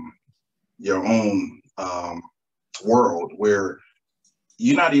your own world where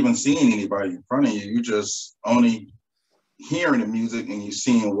you're not even seeing anybody in front of you. You're just only hearing the music and you're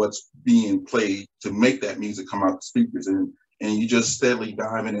seeing what's being played to make that music come out the speakers, and you just steadily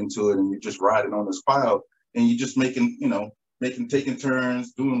diving into it, and you're just riding on this cloud, and you're just taking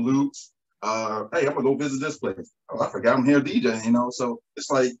turns, doing loops. Hey, I'm gonna go visit this place. Oh, I forgot I'm here DJing, you know. So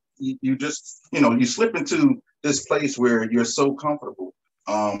it's like you just, you slip into this place where you're so comfortable.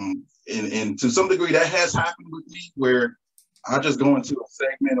 And to some degree that has happened with me where I just go into a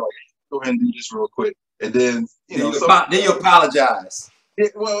segment or go ahead and do this real quick. And then, then you apologize.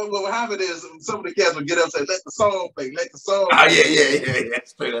 Well, what happened is some of the cats would get up and say, let the song play, let the song play. Oh, yeah.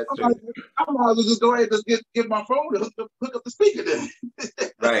 That's true. I might as well just go ahead and just get my phone and hook up the speaker then.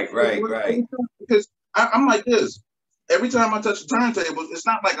 Right. Because I'm like this. Every time I touch the turntable, it's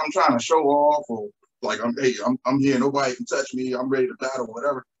not like I'm trying to show off or like I'm here, nobody can touch me, I'm ready to battle,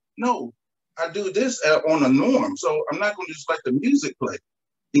 whatever. No, I do this on a norm. So I'm not going to just let the music play.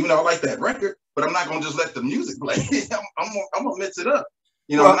 Even though I like that record, but I'm not going to just let the music play. I'm going to mix it up.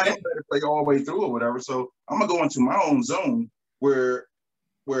 I'm not going to let it play all the way through or whatever. So I'm going to go into my own zone where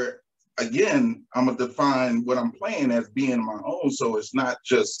again, I'm going to define what I'm playing as being my own. So it's not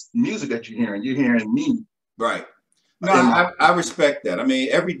just music that you're hearing me. Right. No, I respect that. I mean,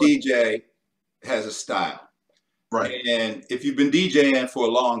 every DJ has a style. Right. And if you've been DJing for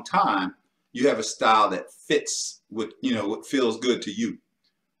a long time, you have a style that fits with, what feels good to you.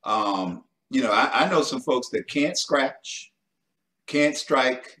 I know some folks that can't scratch, can't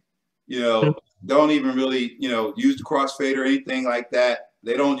strike, don't even really, use the crossfade or anything like that.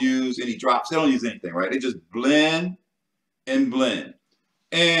 They don't use any drops. They don't use anything, right? They just blend and blend.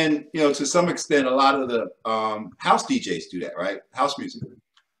 And, to some extent, a lot of the house DJs do that, right? House music.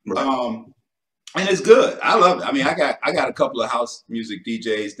 Right. And it's good. I love it. I mean, I got a couple of house music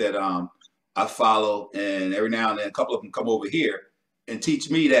DJs that I follow, and every now and then a couple of them come over here and teach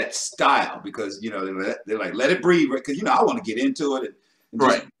me that style because, they're like, let it breathe, because, I want to get into it and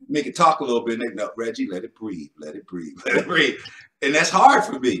just make it talk a little bit. And they go, Reggie, let it breathe, let it breathe, let it breathe. And that's hard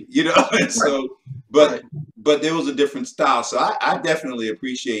for me, And so, but there was a different style. So I definitely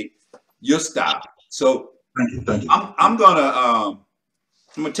appreciate your style. So Thank you. I'm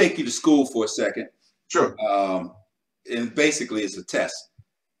gonna take you to school for a second. Sure. And basically it's a test.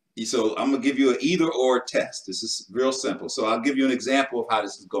 So I'm gonna give you an either or test. This is real simple. So I'll give you an example of how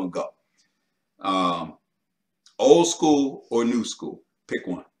this is gonna go. Old school or new school? Pick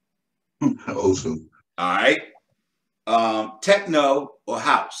one. Old school. All right. Techno or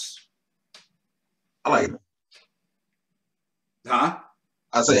house? I like it. Huh?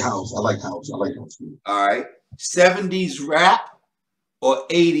 I say house. I like house. I like house. All right. 70s rap or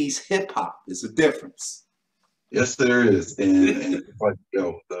 80s hip hop? There's a difference. Yes, there is. And but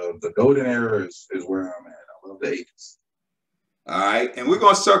the golden era is where I'm at. I love the 80s. All right. And we're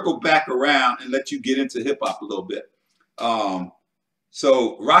gonna circle back around and let you get into hip hop a little bit.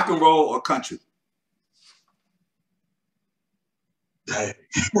 So rock and roll or country? Dang.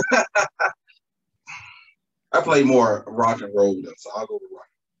 I play more rock and roll, so I'll go with rock.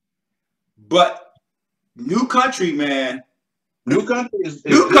 But new country, man. New country is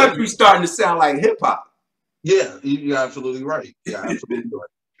new country starting to sound like hip hop. Yeah, you're absolutely right. Yeah, absolutely right.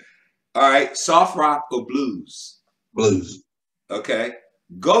 All right, soft rock or blues? Blues. Okay.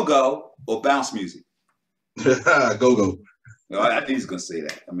 Go-go or bounce music? Go-go. Well, I knew he was gonna say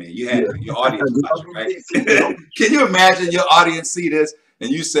that. I mean, you had your audience watch, right? You Can you imagine your audience see this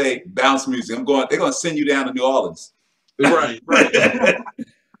and you say bounce music? They're gonna send you down to New Orleans. Right, right.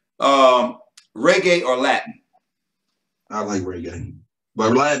 Reggae or Latin? I like reggae,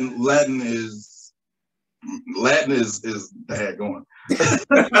 but Latin is bad going.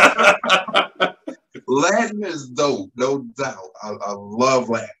 Latin is dope, no doubt. I love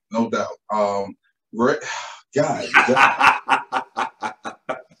Latin, no doubt. God,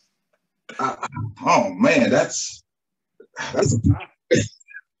 oh man, that's a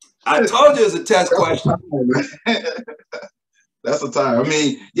I told you it was a test question. That's a time. I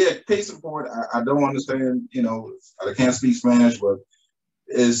mean, yeah, case in point, I don't understand, I can't speak Spanish, but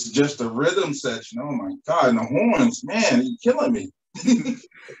it's just a rhythm section. Oh my God, and the horns, man, you're killing me.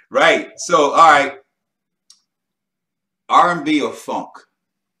 Right. So, all right. R&B or funk?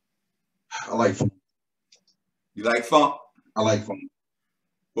 I like funk. You like funk? I like funk.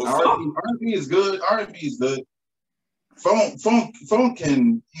 Well, R&B is good. R&B is good. Funk can, funk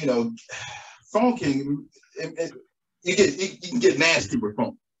can, you can get nasty with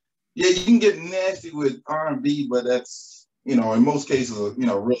funk. Yeah, you can get nasty with R&B, but that's, in most cases,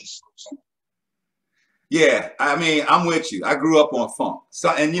 really slow. Yeah, I mean, I'm with you. I grew up on funk. So,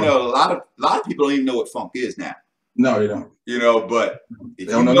 and a lot of people don't even know what funk is now. No, they don't. But if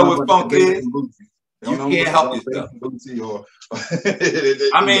you know what funk is, you can't help yourself.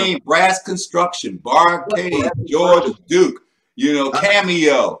 I mean, Brass Construction, Barcade, George Duke,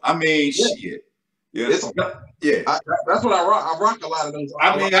 Cameo. I mean, shit. Yeah. That's what I rock. I rock a lot of those.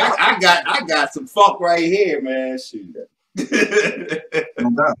 I mean, I got some funk right here, man. Shoot.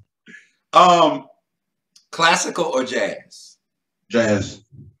 Classical or jazz? Jazz.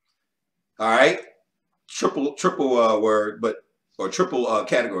 All right. Triple word, or triple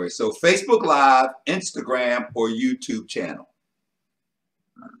category. So Facebook Live, Instagram, or YouTube channel?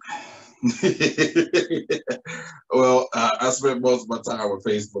 Well, I spent most of my time with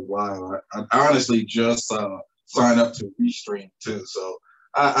Facebook Live. I honestly just signed up to Restream too, so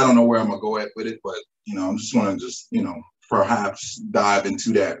I don't know where I'm gonna go at with it, but I'm just want to perhaps dive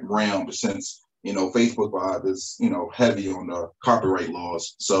into that realm since Facebook Live is heavy on the copyright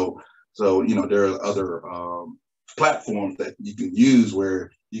laws. So there are other platforms that you can use where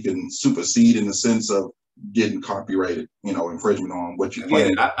you can supersede in the sense of getting copyrighted, infringement on what you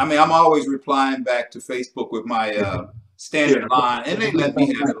plan. Yeah, I mean, I'm always replying back to Facebook with my standard line, and they let me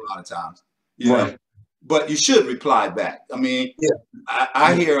have it a lot of times. Right. But you should reply back. I mean,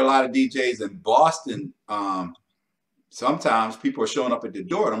 I hear a lot of DJs in Boston. Sometimes people are showing up at the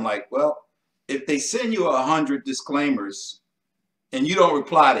door, and I'm like, well, if they send you 100 disclaimers and you don't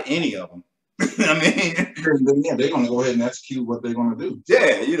reply to any of them, I mean, they're going to go ahead and execute what they're going to do.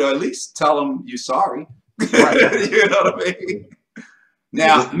 Yeah, at least tell them you're sorry. Right. You know what I mean?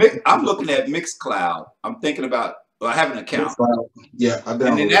 Now, I'm looking at Mixcloud. I'm thinking about, I have an account. Yeah, and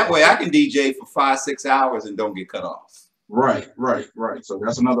then that way I can DJ for 5-6 hours and don't get cut off. Right. So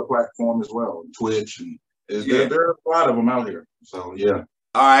that's another platform as well. Twitch, and there are a lot of them out here. So yeah.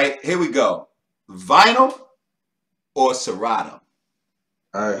 All right, here we go. Vinyl or Serato?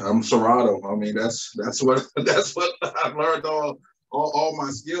 I'm Serato. I mean, that's what I've learned all my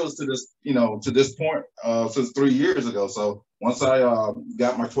skills to this to this point since 3 years ago. So once I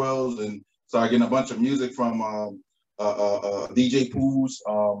got my 12s and started getting a bunch of music from DJ pools,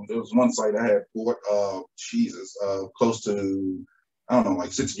 there was one site I had bought close to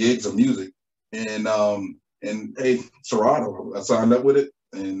like 6 gigs of music, and hey, Serato, I signed up with it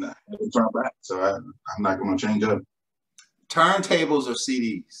and I haven't turned back. So I'm not going to change up. Turntables or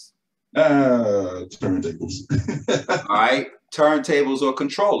CDs? Turntables. All right. Turntables or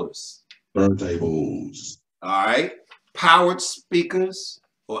controllers? Turntables. All right. Powered speakers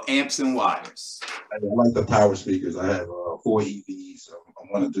or amps and wires? I like the power speakers. I have 4 EVs. I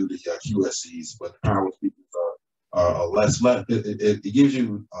want to do the QSCs, but the power speakers are less. It gives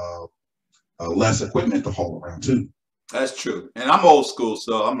you less equipment to haul around too. That's true. And I'm old school,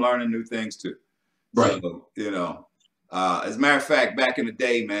 so I'm learning new things too. Right. So, as a matter of fact, back in the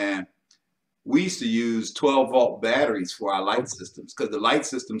day, man, we used to use 12-volt batteries for our light systems because the light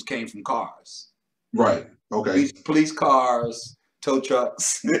systems came from cars. Right. Okay. Police cars, tow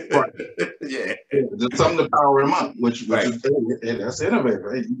trucks. Right. Yeah. Just something to power them up, which is that's innovative,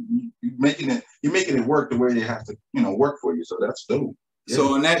 right? You're making it work the way they have to, work for you. So that's dope. Yeah.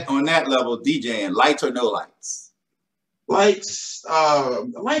 So on that level, DJing, lights or no lights? Lights are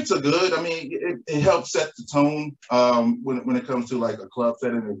good. I mean, it helps set the tone when it comes to like a club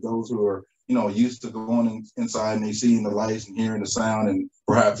setting. If those who are used to going inside and they seeing the lights and hearing the sound and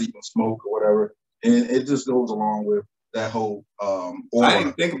perhaps even smoke or whatever, and it just goes along with that whole I aura. didn't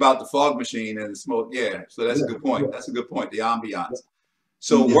even think about the fog machine and the smoke. Yeah, so that's a good point. Yeah, That's a good point. The ambiance.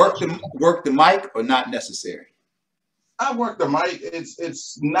 So yeah. work the mic or not necessary? I work the mic.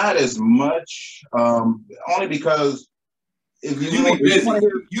 It's not as much, only because if You be you busy. want to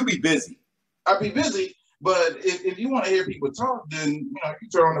hear, You be busy. I'll be busy. But if you want to hear people talk, then you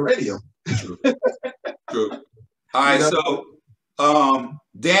turn on the radio. True. True. All You right. know? So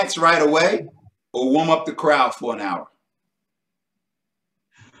dance right away or warm up the crowd for an hour.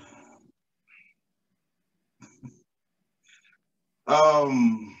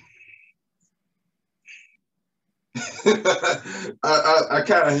 Um, I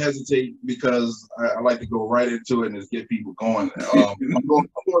kind of hesitate because I like to go right into it and just get people going. I'm going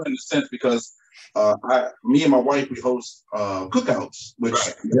in a sense because me and my wife, we host cookouts, which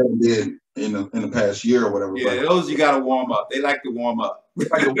Right. we haven't did in the past year or whatever. Yeah, those you got to warm up. They like to warm up.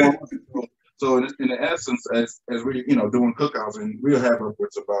 Like a warm up. So in the essence, as we doing cookouts, and we'll have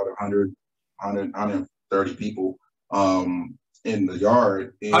upwards about 130 people in the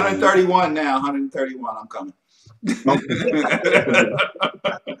yard. And 131 now. 131. I'm coming.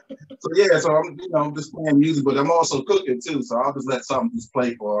 So yeah, so I'm just playing music, but I'm also cooking too. So I'll just let something just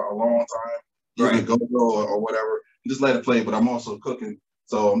play for a long time, Right. either go or whatever. Just let it play, but I'm also cooking.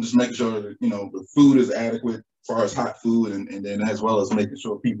 So I'm just making sure that the food is adequate as far as hot food, and then as well as making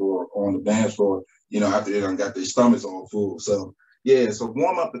sure people are on the dance floor, after they done got their stomachs all full. So yeah, so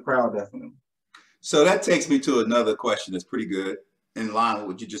warm up the crowd definitely. So that takes me to another question that's pretty good in line with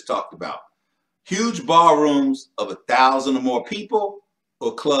what you just talked about. Huge ballrooms of 1,000 or more people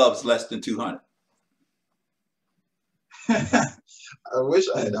or clubs less than 200? I wish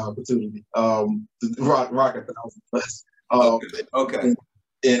I had the opportunity to rock 1,000 plus. Okay.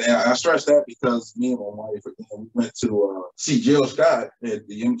 And I stress that because me and my wife, we went to see Jill Scott at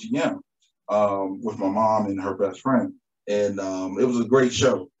the MGM with my mom and her best friend. And it was a great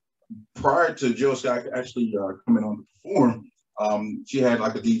show. Prior to Jill Scott actually coming on to perform, she had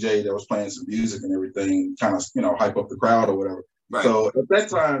like a DJ that was playing some music and everything, kind of, hype up the crowd or whatever. Right. So at that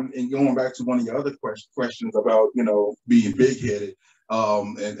time, and going back to one of your other questions about, being big-headed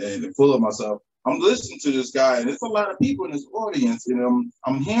and full of myself, I'm listening to this guy, and there's a lot of people in this audience, and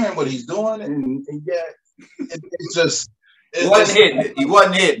I'm hearing what he's doing, and yet it's just... He wasn't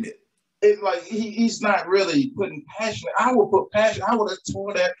hitting it. It's like he's not really putting passion. I would put passion. I would have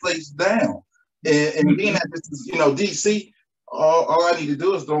tore that place down. And being that this is, DC, all I need to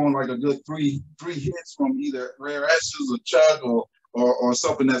do is throw in like a good three hits from either Rare Ashes or Chug or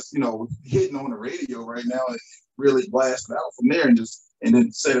something that's hitting on the radio right now, and really blast it out from there, and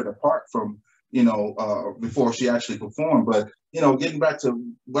then set it apart from before she actually performed. But getting back to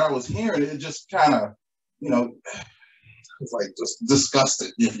what I was hearing, it just kind of it's like just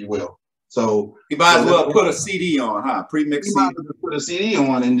disgusted, if you will. So you might as well put a CD on, huh? Pre-mix CD. You might as well put a CD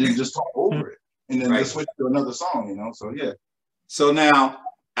on and then just talk over it, and then just switch to another song, So yeah. So now,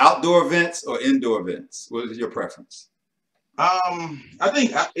 outdoor events or indoor events? What is your preference? I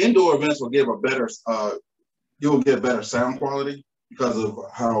think indoor events will give you'll get better sound quality because of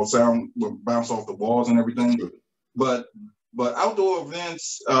how sound will bounce off the walls and everything. Sure. But outdoor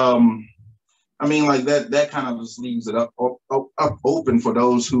events, I mean, like that kind of just leaves it up open for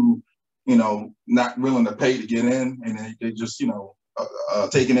those who, not willing to pay to get in, and they just,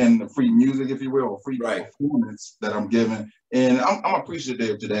 taking in the free music, if you will, or free performance that I'm giving. And I'm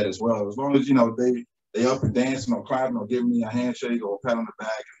appreciative to that as well. As long as, they up and dancing or clapping or giving me a handshake or a pat on the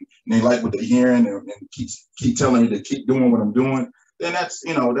back, and they like what they're hearing and keep telling me to keep doing what I'm doing, then that's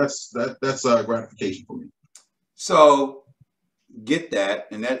gratification for me. So get that,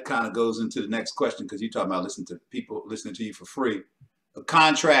 and that kind of goes into the next question, because you're talking about listening to people listening to you for free. A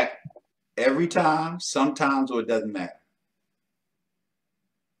contract every time, sometimes, or it doesn't matter?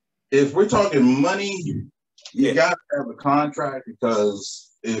 If we're talking money, you got to have a contract, because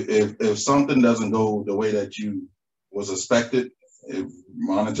if something doesn't go the way that you was expected, if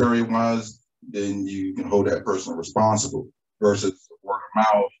monetary wise, then you can hold that person responsible, versus word of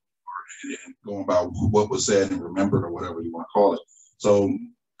mouth and going about what was said and remembered, or whatever you want to call it. So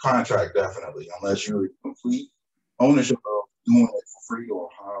contract, definitely, unless you're in complete ownership of doing it for free or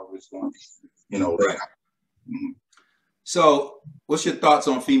however it's going to be, Right. Mm-hmm. So what's your thoughts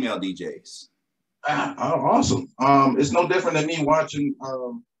on female DJs? Awesome. It's no different than me watching.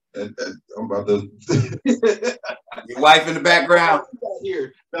 I'm about to. Your wife in the background. She's not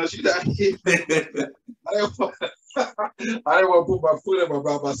here. No, she's not here. I didn't want to put my foot in my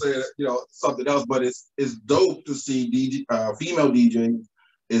mouth by saying something else, but it's dope to see female DJs.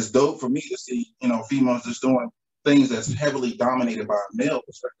 It's dope for me to see females just doing things that's heavily dominated by a male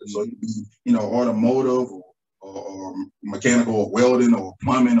perspective. So you be automotive or mechanical or welding or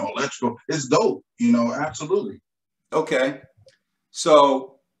plumbing or electrical. It's dope, you know, absolutely. Okay.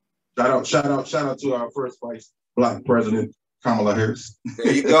 So Shout out to our first vice Black president, Kamala Harris.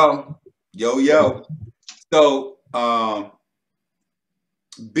 there you go. Yo, yo. So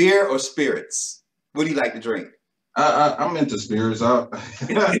beer or spirits? What do you like to drink? I'm into spirits. I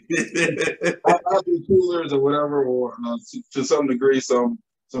do coolers or whatever, or to some degree, some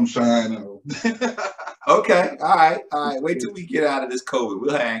shine. Okay. All right. All right. Wait till we get out of this COVID.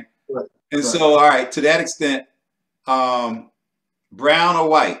 We'll hang. Right. And so, all right, to that extent, brown or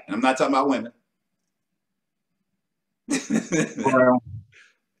white? And I'm not talking about women. Brown.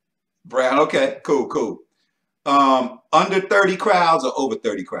 Brown. Okay. Cool. Cool. Under 30 crowds or over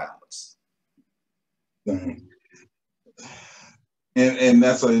 30 crowds? And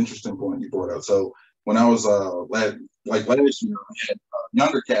that's an interesting point you brought up. So when I was last year, I had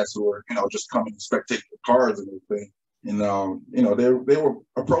younger cats who were, you know, just coming to spectate the cards and everything. And you know, they were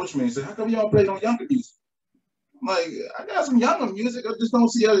approaching me and said, "How come y'all play no younger music?" I'm like, "I got some younger music. I just don't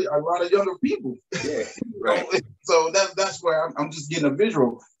see a lot of younger people." Yeah, right. So that's where I'm just getting a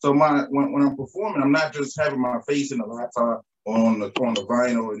visual. So when I'm performing, I'm not just having my face in the laptop or on the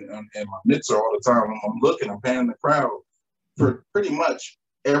vinyl and my mixer all the time. I'm looking, I'm panning the crowd for pretty much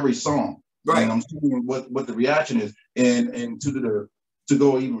every song. Right. And I'm seeing what the reaction is. And to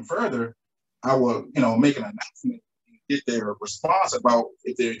go even further, I will, you know, make an announcement and get their response about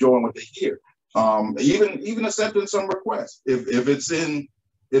if they're enjoying what they hear. Even accepting some requests. If it's in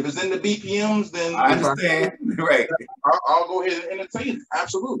the BPMs, then I understand. Right. I'll go ahead and entertain it.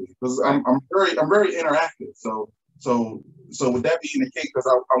 Absolutely. Because I'm very interactive. So with that being the case, because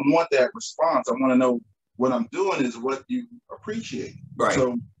I want that response, I want to know what I'm doing is what you appreciate. Right.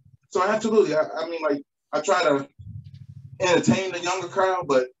 So absolutely. I mean, like, I try to entertain the younger crowd,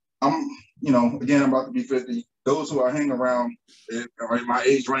 but I'm, you know, again, I'm about to be 50. Those who I hang around are in my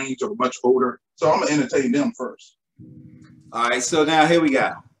age range or much older. So I'm gonna entertain them first. All right. So now here we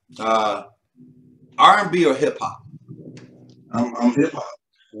go. R&B or hip hop? I'm hip hop.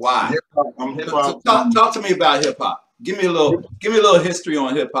 Why? I'm hip hop. Talk to me about hip hop. Give me a little history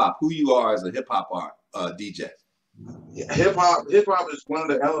on hip hop. Who you are as a hip hop DJ? Hip hop is one of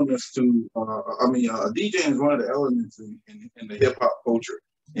the elements to. DJing is one of the elements in the hip hop culture,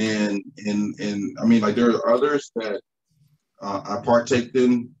 and I mean, like, there are others that I partaked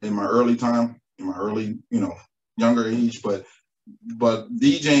in my early time, in my early, you know, younger age, but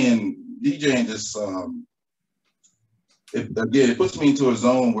DJing just it puts me into a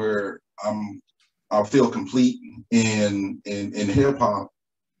zone where I feel complete, and hip hop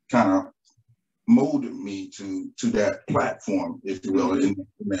kind of molded me to that platform, if you will, in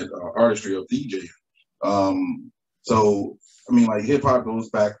that artistry of DJing. So I mean, like, hip hop goes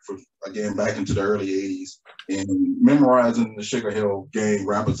back into the early '80s, and memorizing the Sugar Hill Gang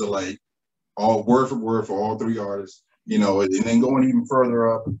rappers alike, all word for word for all three artists, you know, and then going even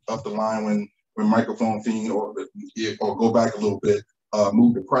further up the line when Microphone Fiend or go back a little bit,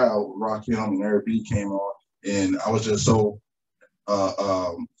 Move the Crowd, Rakim and Eric B came on, and I was just so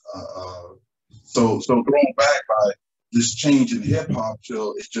thrown back by this change in hip hop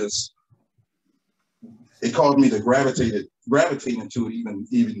till it caused me to gravitate into it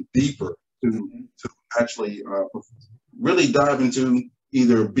even deeper, to actually really dive into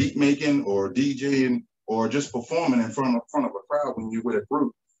either beat making or DJing or just performing in front of a crowd when you're with a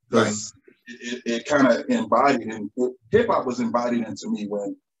group, because it kind of embodied, and hip hop was embodied into me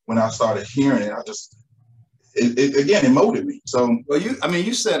when I started hearing it. It molded me. So, well,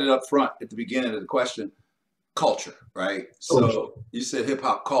 you said it up front at the beginning of the question, culture, right? So you said hip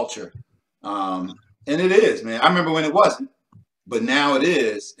hop culture, and it is, man. I remember when it wasn't, but now it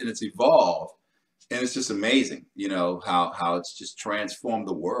is, and it's evolved, and it's just amazing, you know, how it's just transformed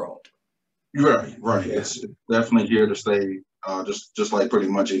the world. Right. Yeah. It's definitely here to stay, just like pretty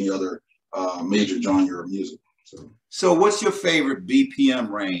much any other major genre of music. So what's your favorite BPM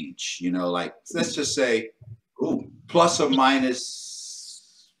range? You know, like, let's just say, plus or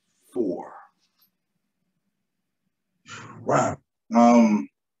minus 4. Wow. I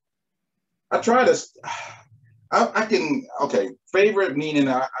try to. I can. Okay. Favorite meaning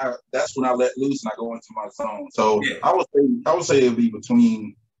that's when I let loose and I go into my zone. So yeah. I would say it would be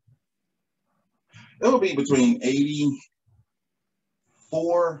between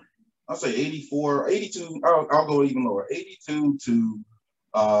 84. I'll say 84, 82. I'll go even lower. 82 to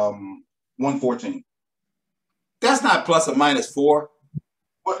 114. That's not plus or minus 4.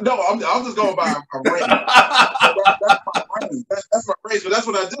 Well, no, I'm just going by a range. That's my range. That's my range, but that's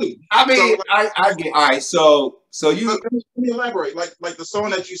what I do. I mean, so, I get. All right, so you. Let me elaborate. Like the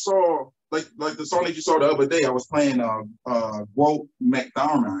song that you saw like the song that you saw the other day. I was playing Walt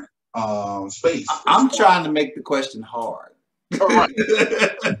McDonald Space. I'm trying to make the question hard. All right.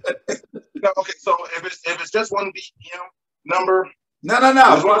 Okay, so if it's just one BPM number. No.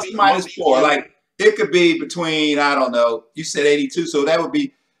 Plus minus 4. Like it could be between, I don't know. You said 82, so that would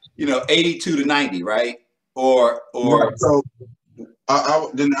be, 82 to 90, right? Or right, so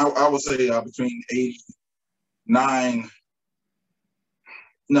I would say between 89.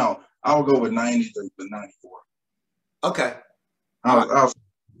 No, I would go with 90 to 94. Okay.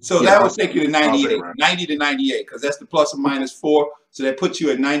 So that would take you to 98, 90 to 98, because that's the plus or minus 4. So that puts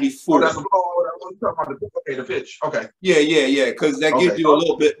you at 94. Oh, that's talking about the pitch. Okay. Yeah, because that gives you a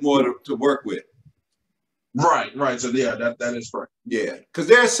little bit more to work with. Right. So yeah, that is correct. Yeah, because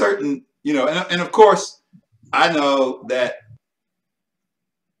there are certain, and of course, I know that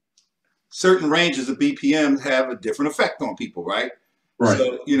certain ranges of BPM have a different effect on people, right? Right.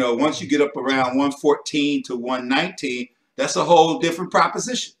 So, once you get up around 114 to 119, that's a whole different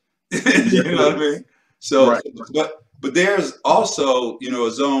proposition. You know what I mean? So, right. but there's also,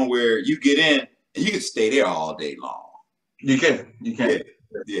 a zone where you get in and you can stay there all day long. You can. Yeah.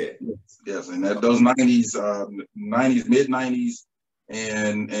 Yes. And those 90s, mid 90s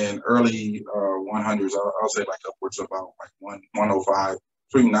and early 100s, I'll say like upwards of about like 105,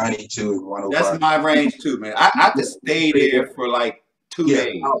 between 92 and 105. That's my range too, man. I could stay there for like 2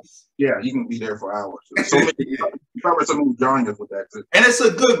 days. Yeah, you can be there for hours. So many, probably so many genres with that too. And it's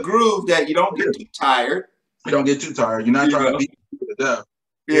a good groove that you don't get too tired. You don't get too tired. You're not trying to beat people to death.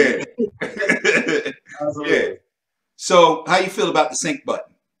 Yeah. Yeah. So how you feel about the sync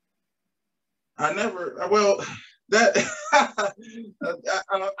button? I've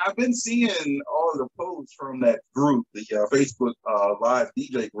been seeing all of the posts from that group, the Facebook live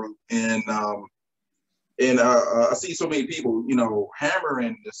DJ group, and I see so many people,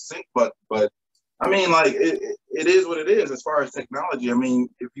 hammering the sync button, but I mean, like it is what it is as far as technology. I mean,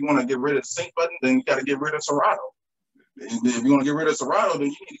 if you want to get rid of the sync button, then you got to get rid of Serato. And if you want to get rid of Serato, then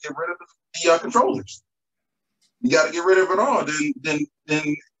you need to get rid of the controllers. You got to get rid of it all. Then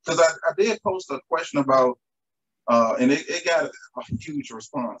because I did post a question about, and it got a huge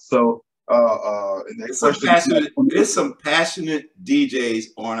response. So and that there's some passionate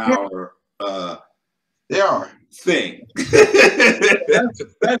DJs on our they are thing.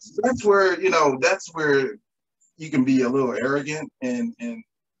 that's where that's where you can be a little arrogant and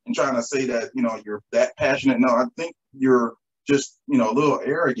trying to say that you're that passionate. No, I think you're just a little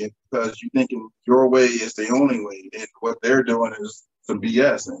arrogant because you're thinking your way is the only way, and what they're doing is some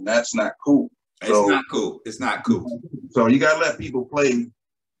BS, and that's not cool. It's not cool. So you gotta let people play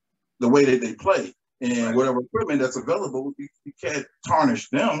the way that they play. And whatever equipment that's available, you can't tarnish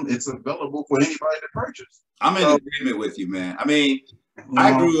them. It's available for anybody to purchase. I'm in agreement with you, man. I mean,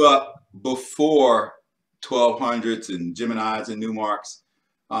 I grew up before 1200s and Geminis and Newmarks.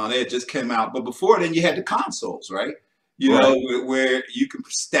 They had just came out. But before then, you had the consoles, right? Where you can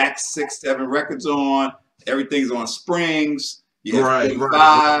stack 6, 7 records on. Everything's on springs. You have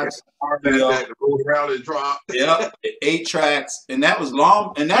 45s. Roll around and drop. 8 tracks. And that was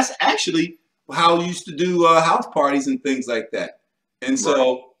long. And that's actually how we used to do house parties and things like that. And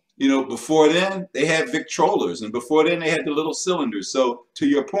so, before then they had Victrolas, and before then they had the little cylinders. So to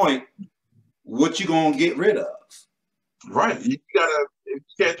your point, what you gonna get rid of? Right. You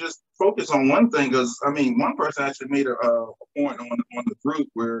can't just focus on one thing, because I mean, one person actually made a point on the group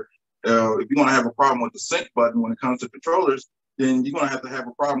where if you're gonna have a problem with the sync button when it comes to controllers, then you're gonna have to have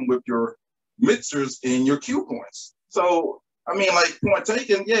a problem with your mixers and your cue points. So I mean, like, point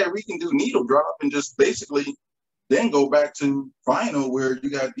taken, yeah, we can do needle drop and just basically then go back to vinyl, where you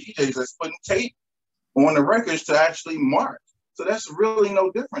got DJs that's putting tape on the records to actually mark. So that's really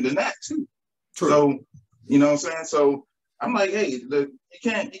no different than that too. True. So, you know what I'm saying? So I'm like, hey, you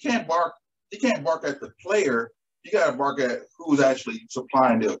can't bark at the player. You got to bark at who's actually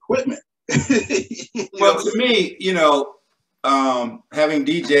supplying the equipment. Well, to me, having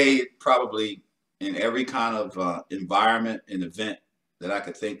DJ probably in every kind of environment and event that I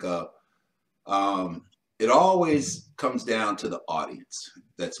could think of, it always comes down to the audience.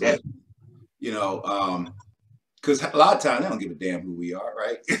 That's what, because a lot of times they don't give a damn who we are,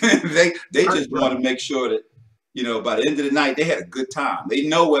 right? they just want to make sure that, by the end of the night, they had a good time. They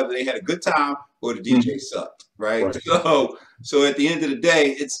know whether they had a good time or the DJ sucked, right? So at the end of the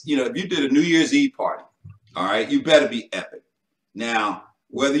day, it's, if you did a New Year's Eve party, all right, you better be epic. Now,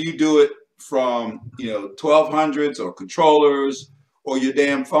 whether you do it from 1200s or controllers or your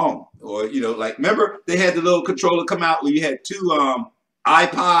damn phone, or like, remember they had the little controller come out where you had 2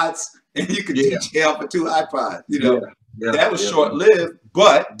 iPods and you could DJ off of 2 iPods, Yeah, That was yeah. short-lived,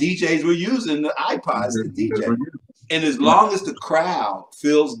 but DJs were using the iPods to DJ. And as long as the crowd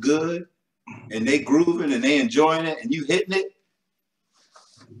feels good and they grooving and they enjoying it and you hitting it,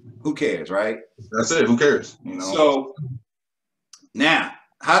 who cares, right? That's it. Who cares? You know. So now,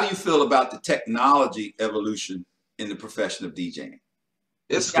 how do you feel about the technology evolution in the profession of DJing?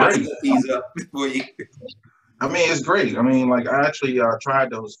 It's Got great. to ease up before you. I mean, it's great. I mean, like I actually tried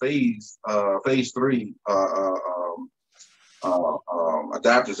those phase three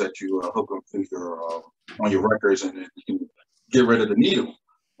adapters that you hook up to your on your records, and then you can get rid of the needle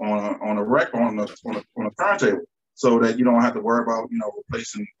on a record on a turntable, so that you don't have to worry about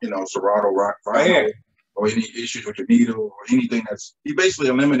replacing Serato rock vinyl or any issues with your needle or anything. That's you basically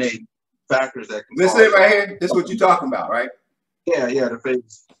eliminate factors that can This it right here. This is what you're talking about, right? Yeah, the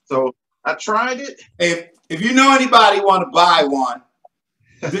phase. So I tried it. If you know anybody want to buy one,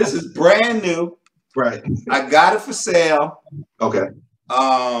 this is brand new. Right. I got it for sale. Okay.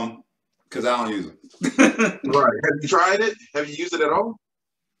 Because I don't use it. Right. Have you tried it? Have you used it at all?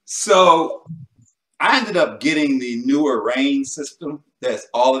 So I ended up getting the newer Rain system. That's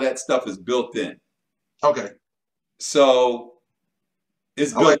all of that stuff is built in. Okay. So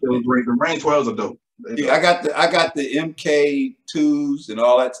it's built. I like the Rain 12s are dope. Yeah, I got the MK2s and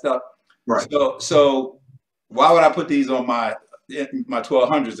all that stuff. Right. So why would I put these on my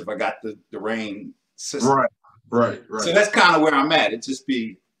 1200s if I got the Rain system? Right. So that's kind of where I'm at. It just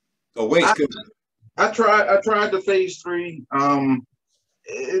be a waste. I tried the phase 3. I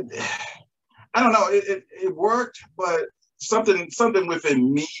don't know. It worked, but something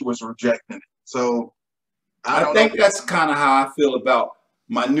within me was rejecting it. So I think that's kind of how I feel about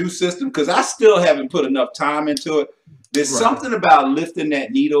my new system, because I still haven't put enough time into it. There's something about lifting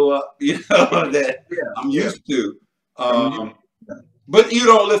that needle up, that I'm used to. But you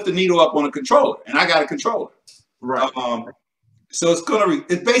don't lift the needle up on a controller, and I got a controller. Right. So it's gonna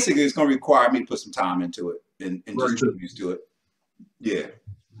require me to put some time into it and just get used to it. Yeah.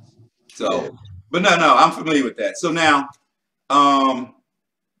 So, but no, I'm familiar with that. So now,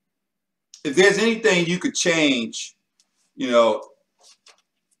 if there's anything you could change,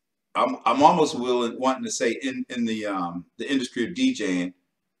 I'm almost wanting to say in the industry of DJing,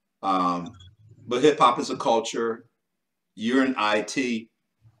 but hip hop is a culture. You're in IT,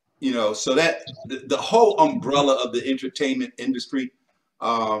 so that the whole umbrella of the entertainment industry,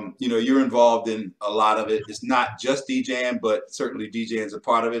 you're involved in a lot of it. It's not just DJing, but certainly DJing is a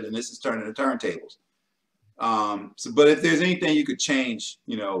part of it, and this is turning the turntables. But if there's anything you could change,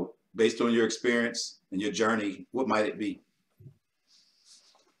 based on your experience and your journey, what might it be?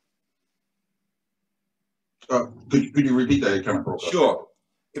 Could you repeat that? It kind of broke up. Sure.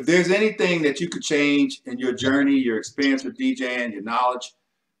 If there's anything that you could change in your journey, your experience with DJing, your knowledge,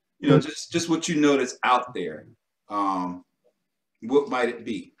 just what you know that's out there, what might it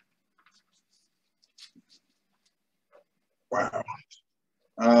be? Wow.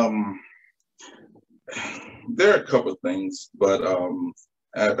 There are a couple of things, but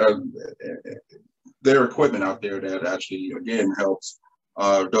there are equipment out there that actually, again, helps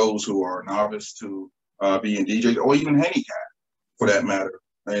those who are novice to being DJs, or even handicapped for that matter,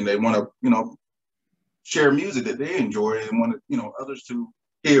 and they want to, share music that they enjoy and want to, others to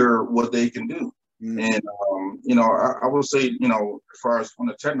hear what they can do. And I will say, as far as on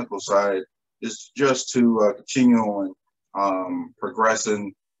the technical side, it's just to continue on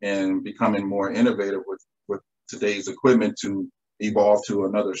progressing and becoming more innovative with today's equipment to evolve to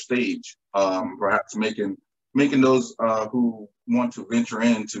another stage. Perhaps making those who want to venture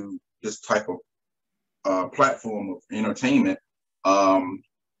into this type of platform of entertainment,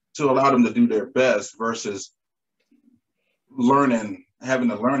 to allow them to do their best versus having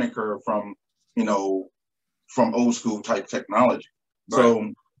a learning curve from old school type technology. Right.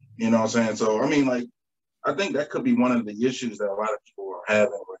 So, what I'm saying? So, I mean, like, I think that could be one of the issues that a lot of people are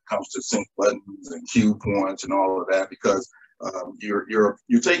having when it comes to sync buttons and cue points and all of that, because you're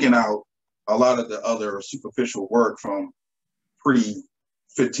taking out a lot of the other superficial work from pre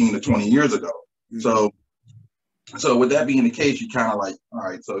 15 to 20 years ago. Mm-hmm. So with that being the case, you kind of like, all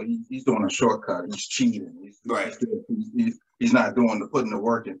right, so he's doing a shortcut. He's cheating. He's not putting the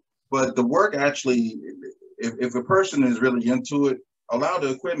work in. But the work actually, if a person is really into it, allow the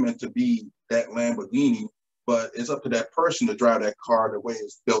equipment to be that Lamborghini, but it's up to that person to drive that car the way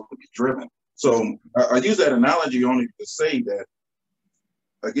it's built to be driven. So I use that analogy only to say that,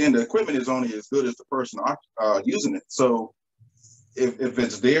 again, the equipment is only as good as the person using it. So if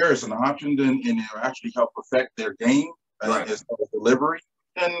it's there as an option, then and it'll actually help perfect their game as far as delivery,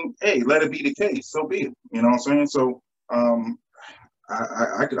 then hey, let it be the case. So be it. You know what I'm saying? So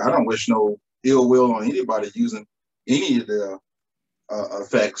I don't wish no ill will on anybody using any of the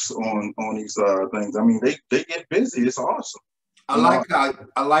effects on these things. I mean, they get busy. It's awesome. I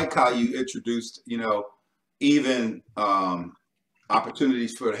like how you introduced, even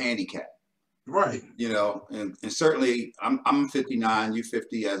opportunities for the handicap. Right. And certainly I'm 59, you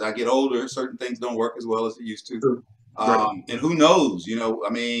 50. As I get older, certain things don't work as well as they used to. Right. And who knows, I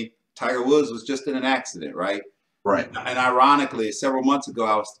mean, Tiger Woods was just in an accident, right? Right. And ironically, several months ago,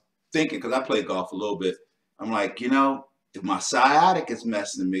 I was thinking, because I played golf a little bit, I'm like, if my sciatic is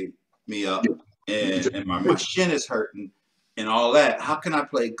messing me up and my shin is hurting and all that, how can I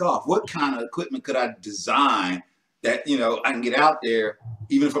play golf? What kind of equipment could I design that, I can get out there,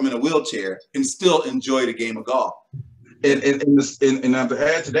 even if I'm in a wheelchair, and still enjoy the game of golf? And now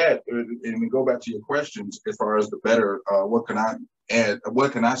to add to that, and go back to your questions as far as the better, what can I add?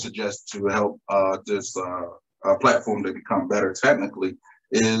 What can I suggest to help this platform to become better technically?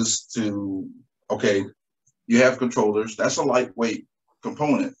 Is to you have controllers. That's a lightweight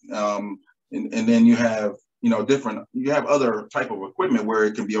component, and then you have you have other type of equipment where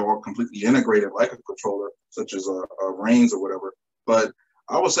it can be all completely integrated, like a controller, such as a reins or whatever. But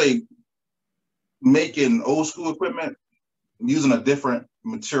I would say making old school equipment using a different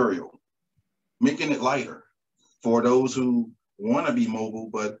material, making it lighter for those who want to be mobile,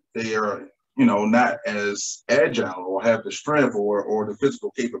 but they are, not as agile or have the strength or the physical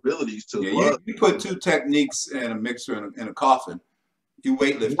capabilities to. Yeah, you put two techniques in a mixer in a coffin, you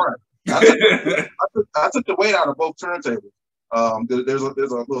weightlifting. Right. I took the weight out of both turntables. There's a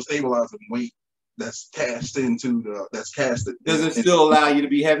little stabilizing weight that's casted. Does it still allow you to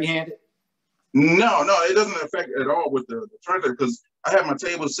be heavy-handed? No, it doesn't affect at all with the turntable, because I have my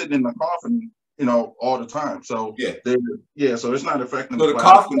table sitting in the coffin, all the time. So so it's not affecting. So the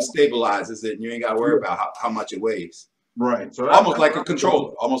coffin stabilizes it, and you ain't got to worry about how much it weighs. Right. So almost like a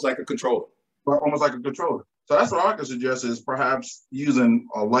controller. So that's what I could suggest, is perhaps using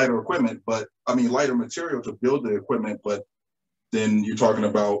a lighter equipment, lighter material to build the equipment. But then you're talking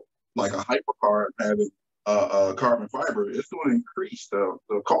about like a hypercar having carbon fiber. It's going to increase the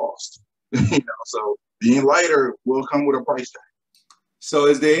cost. So being lighter will come with a price tag. So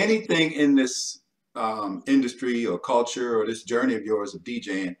is there anything in this industry or culture or this journey of yours of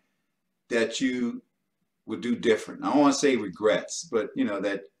DJing that you would do different? I don't want to say regrets, but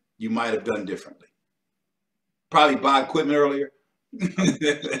that you might have done differently. Probably buy equipment earlier.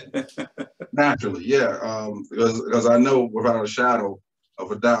 Naturally, yeah. Because I know without a shadow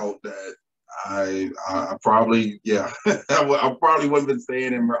of a doubt that I probably I probably wouldn't have been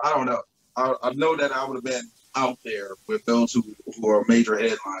staying in. I don't know. I know that I would have been out there with those who are major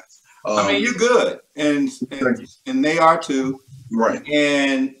headlines. I mean, you're good, and they are too. Right.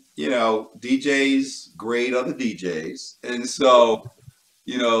 And DJs grade other DJs, and so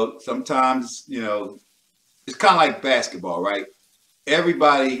sometimes it's kind of like basketball, right?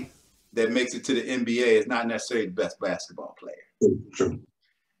 Everybody that makes it to the NBA is not necessarily the best basketball player. True.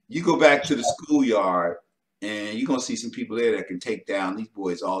 You go back to the schoolyard, and you're gonna see some people there that can take down these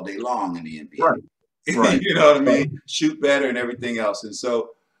boys all day long in the NBA. Right. You know what I mean? Shoot better and everything else. And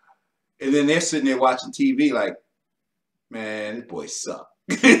then they're sitting there watching TV like, man, this boy suck.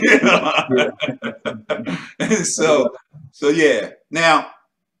 And so yeah. Now,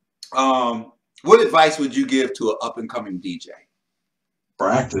 what advice would you give to an up and coming DJ?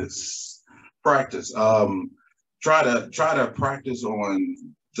 Practice. Try to practice on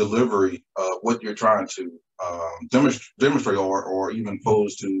delivery of what you're trying to demonstrate or even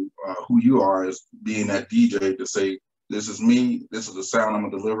pose to who you are as being that DJ, to say, this is me, this is the sound I'm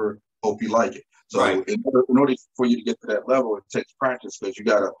gonna deliver, hope you like it. So in order for you to get to that level, it takes practice, because you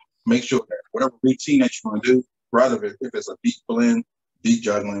gotta make sure that whatever routine that you're gonna do, rather if it's a beat blend, beat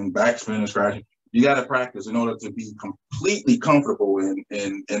juggling, backspin, and scratching, you gotta practice in order to be completely comfortable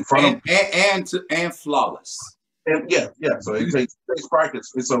in front of and flawless. And so it takes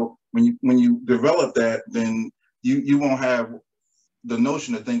practice. And so when you develop that, then you won't have the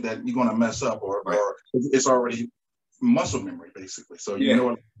notion to think that you're going to mess up or it's already muscle memory, basically. So you know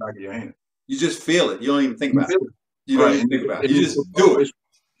what it's back of your hand. You just feel it. You don't even think about it. You don't even think about it. You just do it.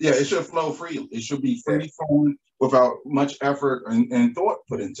 It should flow freely. It should be free flowing without much effort and thought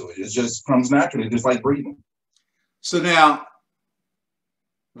put into it. It just comes naturally, just like breathing. So now,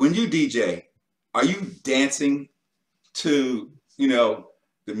 when you DJ, are you dancing to,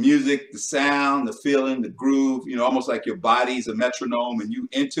 the music, the sound, the feeling, the groove, almost like your body's a metronome and you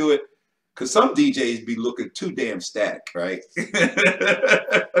into it? Because some DJs be looking too damn static, right?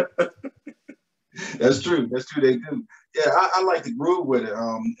 That's true. They do. Yeah, I like to groove with it,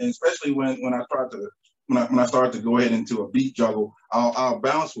 and especially when I start to go ahead into a beat juggle, I'll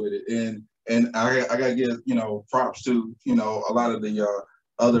bounce with it. And and I gotta give props to a lot of the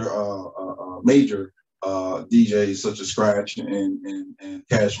other major DJs such as Scratch and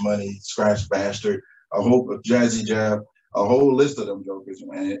Cash Money, Scratch Bastard, a whole Jazzy Jab, a whole list of them jokers,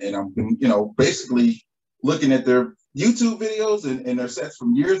 and I'm basically looking at their YouTube videos and their sets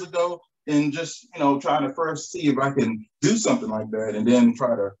from years ago, and just trying to first see if I can do something like that, and then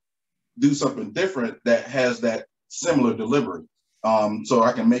try to do something different that has that similar delivery, so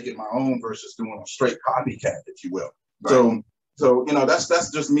I can make it my own versus doing a straight copycat, if you will. Right. So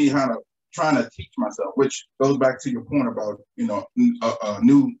that's just me kind of trying to teach myself, which goes back to your point about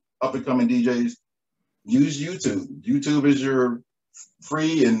new up and coming DJs. Use YouTube. YouTube is your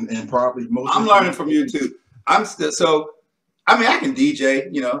free and probably most. I'm learning from YouTube. I'm still I can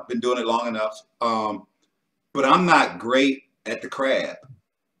DJ. Been doing it long enough. But I'm not great at the crab.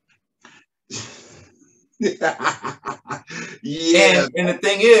 Yeah. And the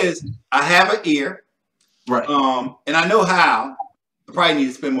thing is, I have an ear. Right. And I know how. I probably need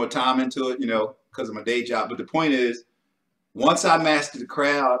to spend more time into it, because of my day job. But the point is, once I master the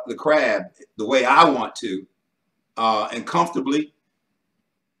crab the way I want to, and comfortably,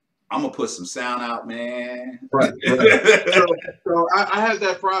 I'm gonna put some sound out, man. Right. So I have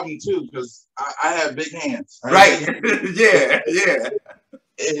that problem too, because I have big hands. Right. Yeah.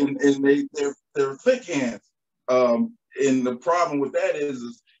 And they're thick hands. And the problem with that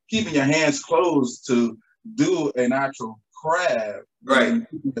is keeping your hands closed to do an actual crab. Right. And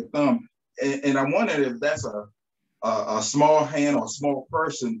keeping the thumb. And I wondered if that's a small hand or a small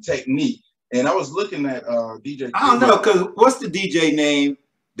person technique. And I was looking at DJ. I don't know, because what's the DJ name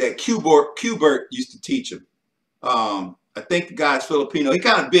that Qbert used to teach him? I think the guy's Filipino. He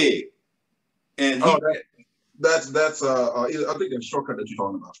kind of big. And that's I think that's Shortcut that you're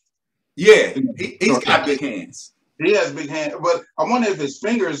talking about. Yeah, he's got big hands. He has big hands, but I wonder if his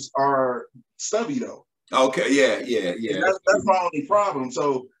fingers are stubby though. Okay, yeah. That's my only problem.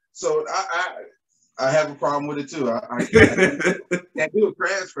 So I have a problem with it too. I can't do a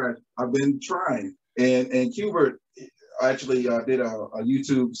crab scratch. I've been trying, and Qbert actually did a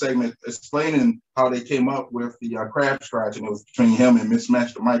YouTube segment explaining how they came up with the crab scratch, and it was between him and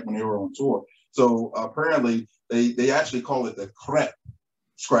Mismatch the Mic when they were on tour. So apparently they actually call it the crepe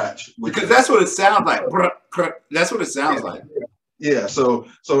scratch, because that's what it sounds like. That's what it sounds like. Yeah. So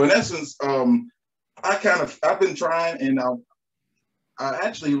in essence, I've been trying, and I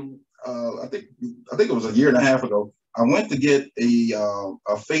actually I think it was a year and a half ago. I went to get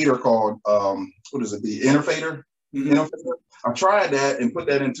a fader called what is it? The Interfader. Mm-hmm. I tried that and put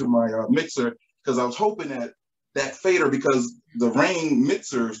that into my mixer because I was hoping that fader, because the Rain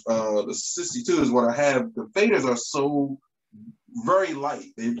mixers, the 62 is what I have. The faders are so very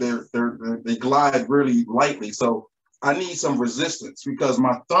light. They glide really lightly. So I need some resistance because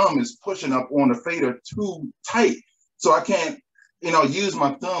my thumb is pushing up on the fader too tight. So I can't, use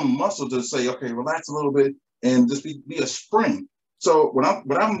my thumb muscle to say, okay, relax a little bit and just be a spring. So what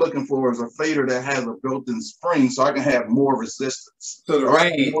I'm looking for is a fader that has a built-in spring so I can have more resistance. So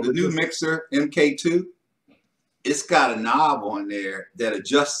the new mixer, MK2, it's got a knob on there that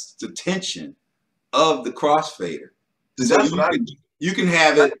adjusts the tension of the crossfader. So you can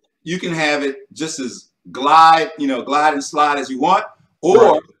have it just as glide and slide as you want,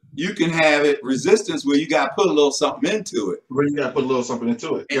 or you can have it resistance where you got to put a little something into it. Where you got to put a little something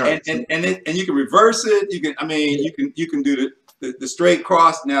into it. And you can reverse it. You can do the straight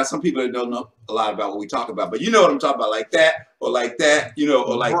cross. Now some people don't know a lot about what we talk about, but you know what I'm talking about, like that or like that,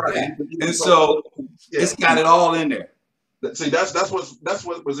 or like that. And so it's got it all in there. See, that's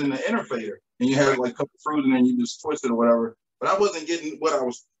what was in the Interfader, and you had like a couple fruit, and then you just twist it or whatever. But I wasn't getting what I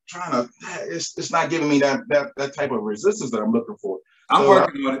was trying to. It's not giving me that type of resistance that I'm looking for. I'm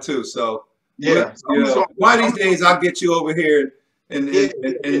working on it too. So one of these days I'll get you over here and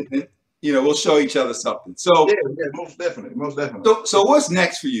we'll show each other something. So yeah, most definitely. So what's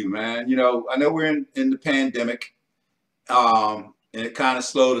next for you, man? I know we're in the pandemic, and it kind of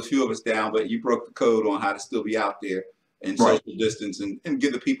slowed a few of us down, but you broke the code on how to still be out there and social distance and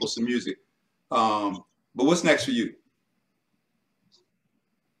give the people some music. But what's next for you?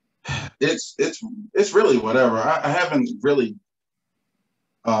 It's really whatever. I haven't really.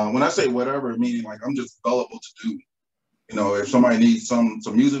 When I say whatever, meaning like I'm just gullible to do. If somebody needs some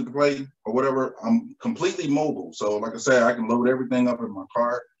music to play or whatever, I'm completely mobile. So like I said, I can load everything up in my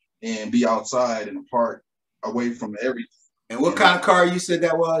car and be outside in the park, away from everything. And what kind of car you said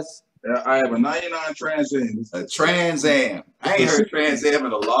that was? I have a 99 Trans Am. A Trans Am. I ain't heard Trans Am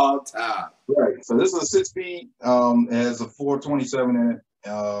in a long time. Right. So this is a 6-speed. It has a 427 in it.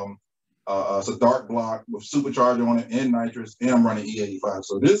 It's a dark block with supercharger on it and nitrous, and I'm running E85.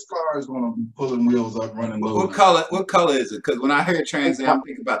 So this car is going to be pulling wheels up, running low. What color? What color is it? Because when I hear Trans Am, I'm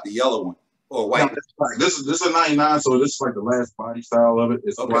thinking about the yellow one or white. No, this is a 99, so this is like the last body style of it.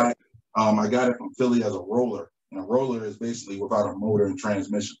 It's Okay. black. I got it from Philly as a roller, and a roller is basically without a motor and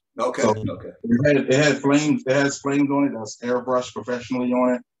transmission. Okay. So Okay. it had flames. It has flames on it. That's airbrushed professionally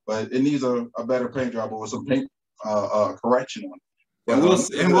on it, but it needs a better paint job or some paint correction on it. And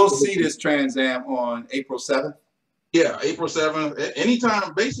we'll see this Trans Am on April 7th. Yeah, April 7th.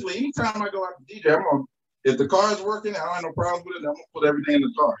 Anytime I go out to DJ, if the car is working, I don't have no problems with it. I'm gonna put everything in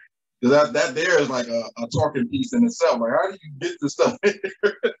the car. Because that there is like a talking piece in itself. Like, how do you get this stuff in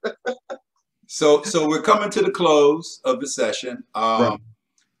here? So we're coming to the close of the session. Right.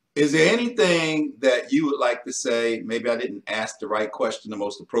 Is there anything that you would like to say? Maybe I didn't ask the right question, the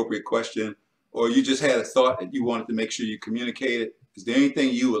most appropriate question, or you just had a thought that you wanted to make sure you communicated. Is there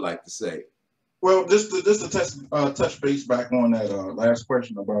anything you would like to say? Well, just to touch base back on that last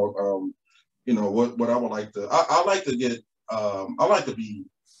question about what I would like to. I like to get. I like to be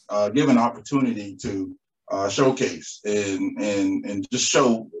given opportunity to showcase and just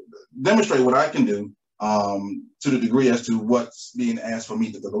demonstrate what I can do to the degree as to what's being asked for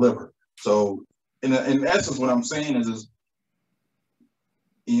me to deliver. So in essence, what I'm saying is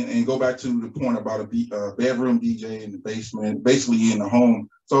and go back to the point about a bedroom DJ in the basement, basically in the home.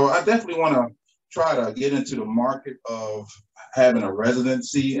 So I definitely want to try to get into the market of having a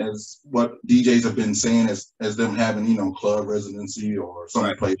residency, as what DJs have been saying as them having, club residency or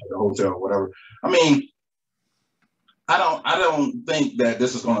some place at a hotel or whatever. I mean, I don't think that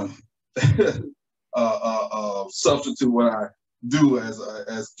this is going to substitute what I do as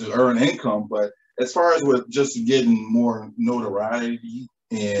to earn income, but as far as with just getting more notoriety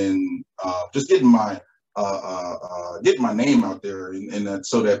and just getting my name out there, and that,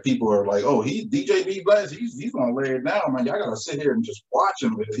 so that people are like, oh, he's DJ B Blast, he's gonna lay it down, man. Y'all gotta sit here and just watch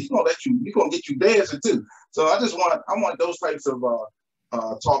him. He's gonna get you dancing too. So I want those types of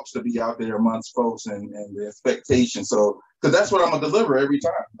talks to be out there amongst folks and the expectation. So because that's what I'm gonna deliver every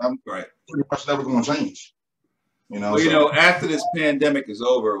time. I'm pretty much never gonna change. Well, after this pandemic is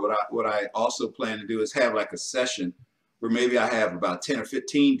over, what I also plan to do is have like a session where maybe I have about 10 or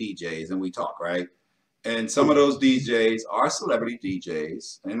 15 DJs and we talk, right? And some of those DJs are celebrity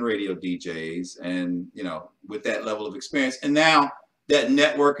DJs and radio DJs, and with that level of experience, and now that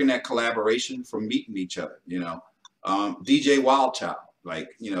network and that collaboration from meeting each other. DJ Wildchild, like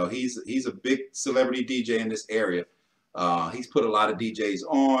he's a big celebrity DJ in this area. He's put a lot of DJs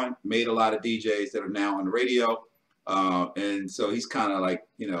on, made a lot of DJs that are now on the radio, and so he's kind of like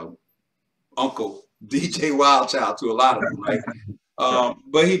Uncle DJ Wildchild to a lot of them, right?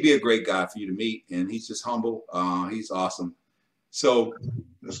 But he'd be a great guy for you to meet, and he's just humble. He's awesome. So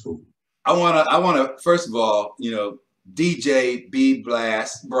that's cool. I wanna first of all, DJ B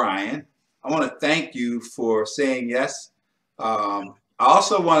Blast Brian, I want to thank you for saying yes. I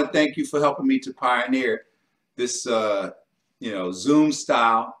also want to thank you for helping me to pioneer this Zoom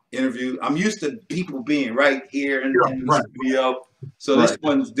style interview. I'm used to people being right here in the studio, so this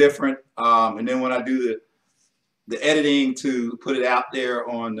one's different. And then when I do the editing to put it out there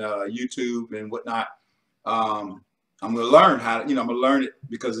on YouTube and whatnot, I'm going to learn how to, I'm going to learn it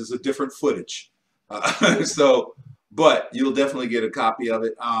because it's a different footage. But you'll definitely get a copy of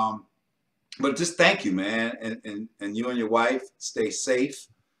it. But just thank you, man. And you and your wife, stay safe.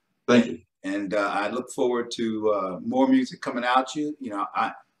 Thank you. And I look forward to more music coming out you.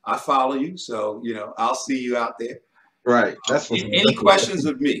 I follow you, so, I'll see you out there. Right. Any questions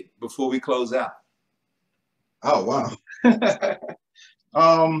of me before we close out? Oh,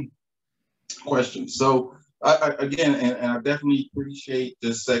 wow. Questions. So again, and I definitely appreciate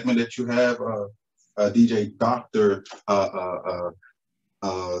this segment that you have, DJ Dr.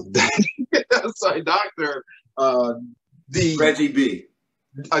 Sorry, Dr. D. Reggie B.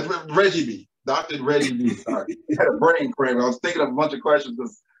 Reggie B. Dr. Reggie B. Sorry. I had a brain cramp. I was thinking of a bunch of questions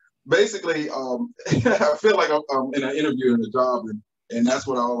because basically, I feel like I'm in an interview in a job, and that's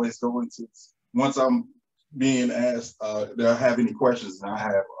what I always go into. Once I'm being asked, do I have any questions? And I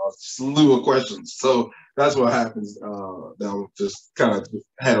have a slew of questions. So that's what happens. That I just kind of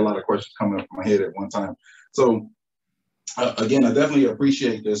had a lot of questions coming up in my head at one time. So again, I definitely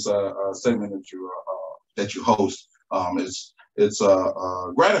appreciate this segment that you host. It's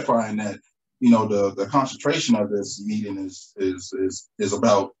gratifying that the concentration of this meeting is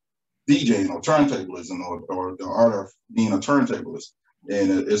about DJing or turntablism or the art of being a turntablist,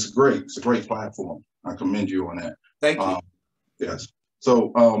 and it's great. It's a great platform. I commend you on that. Thank you. Yes.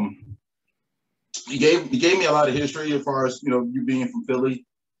 So you gave me a lot of history as far as you being from Philly.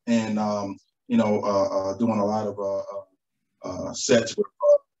 and doing a lot of sets with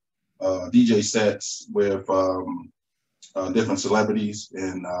DJ sets with different celebrities,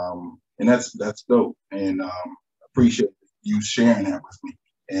 and that's dope. And appreciate you sharing that with me.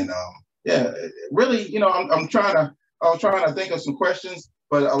 And yeah, really, I was trying to think of some questions,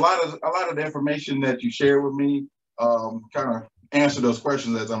 but a lot of the information that you shared with me kind of answer those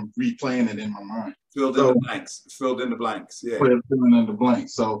questions as I'm replaying it in my mind. Filled in the blanks. Filled in the blanks. Yeah. Filling in the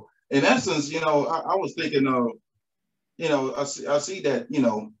blanks. So in essence, I was thinking of, I see that,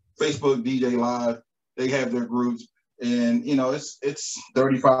 Facebook DJ Live, they have their groups, and it's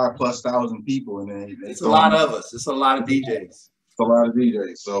 35,000+ people, and it's a lot of us. It's a lot of DJs. It's a lot of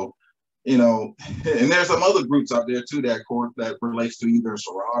DJs. So, and there's some other groups out there too that relates to either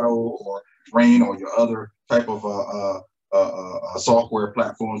Serato or Rain or your other type of software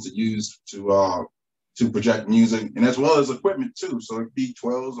platforms to use to project music, and as well as equipment too. So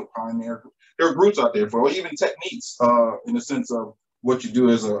B12s or Pioneer, there are groups out there for, or even techniques in the sense of what you do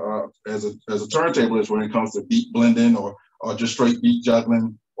as a turntablist when it comes to beat blending or just straight beat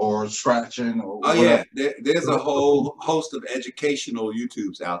juggling or scratching or whatever. Yeah, there's a whole host of educational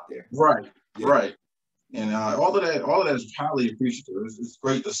YouTubes out there. Right, yeah. Right. And all of that is highly appreciative. It's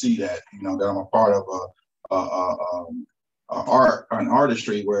great to see that, that I'm a part of an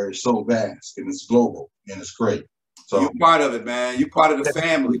artistry where it's so vast and it's global and it's great. So you're part of it, man. You're part of the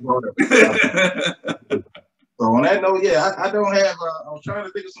family. So on that note, yeah, I don't have. I was trying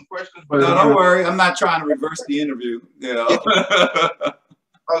to think of some questions, but no, don't worry. I'm not trying to reverse the interview. I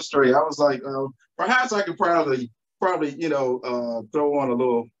was straight. I was like, perhaps I could probably throw on a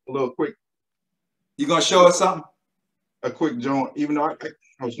little quick. You gonna show us something? A quick joint, even though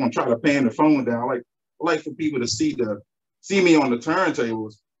I was gonna try to pan the phone down. I like for people to see me on the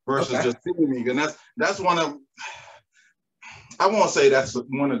turntables versus just seeing me, and that's one of. I won't say that's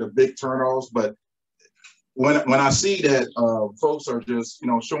one of the big turnoffs, but when I see that folks are just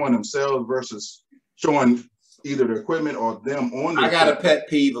showing themselves versus showing either the equipment or them on the I got a pet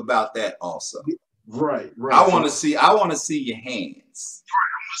peeve about that also. Right. I want to see your hands.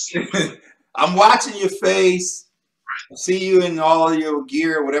 I'm watching your face. I see you in all of your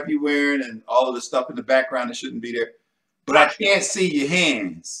gear, whatever you're wearing, and all of the stuff in the background that shouldn't be there. But I can't see your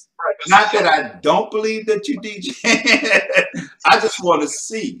hands. Not that I don't believe that you DJ. I just want to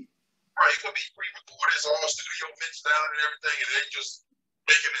see. Right, it could be pre-recorded, it's all studio mixed down and everything, and they just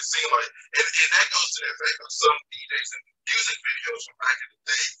making it seem like, and that goes to the effect of some DJs and music videos from back in the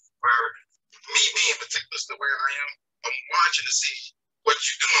day, where me being meticulous to where I am, I'm watching to see what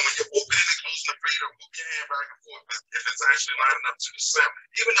you're doing when you're opening and closing the fader, move your hand back and forth, if it's actually lining up to the sound,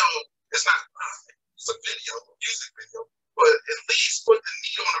 even though it's not it's a video, a music video, but at least put the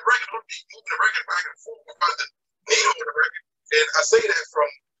needle on the record. Don't be moving the record back and forth about the needle on the record. And I say that from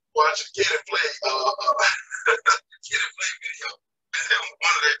watching Kid and Play video, and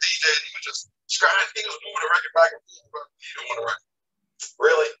one of their DJs, he was just scratching, he was moving the record back and forth about the needle on the record.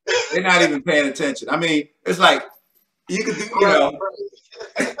 Really? They're not even paying attention. I mean, it's like you could do,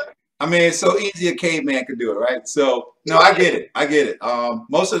 I mean, it's so easy a caveman could do it, right? So no, I get it.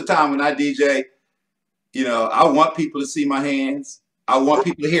 Most of the time when I DJ, I want people to see my hands. I want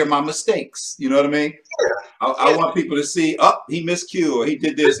people to hear my mistakes. You know what I mean? I want people to see, he missed Q or he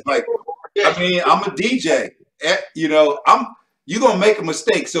did this. Like, I mean, I'm a DJ. You're gonna make a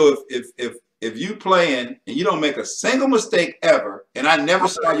mistake. So if you playing and you don't make a single mistake ever, and I never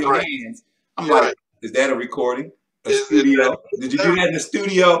saw your hands, I'm like, is that a recording? A studio? Did you do that in the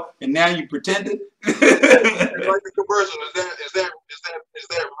studio and now you pretended? Like the commercial, is that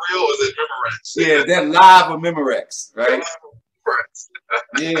real or is it Memorex? Yeah, that live or Memorex, right?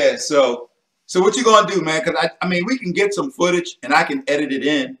 Yeah, so what you gonna do, man? Because I mean, we can get some footage and I can edit it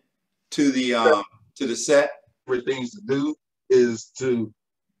in to the set. For things to do is to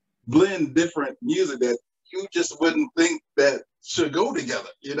blend different music that you just wouldn't think that should go together.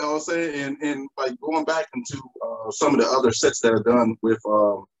 You know what I'm saying? And like going back into some of the other sets that are done with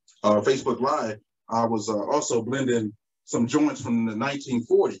Facebook Live, I was also blending some joints from the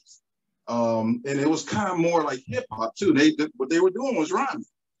 1940s. And it was kind of more like hip hop too. What they were doing was rhyming.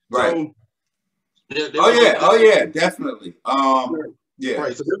 Right. So, yeah, definitely. Yeah.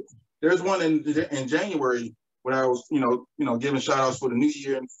 Right. So there's one in January when I was, giving shout outs for the new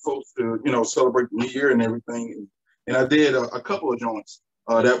year and folks to, celebrate the new year and everything. And I did a couple of joints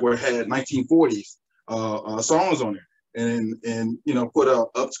that had 1940s songs on there, and put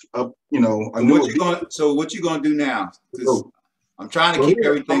up a new. So what you gonna do now? I'm trying to keep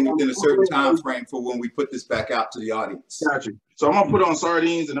everything within a certain time frame for when we put this back out to the audience. Gotcha. So I'm gonna put on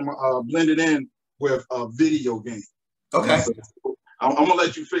sardines and I'm gonna blend it in with a video game. Okay. So I'm gonna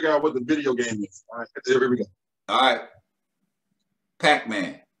let you figure out what the video game is. All right, here we go. All right,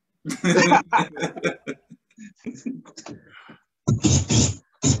 Pac-Man.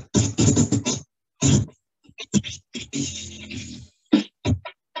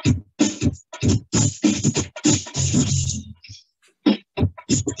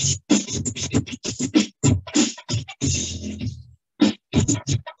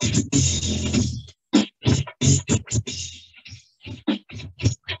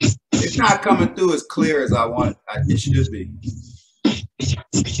 It's not coming through as clear as I want it should be.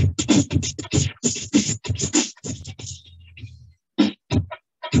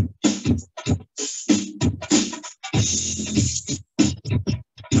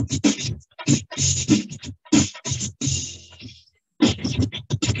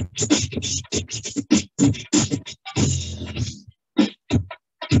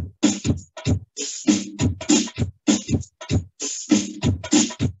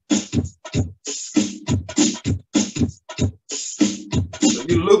 So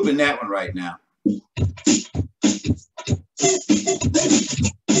you're looping that one right now.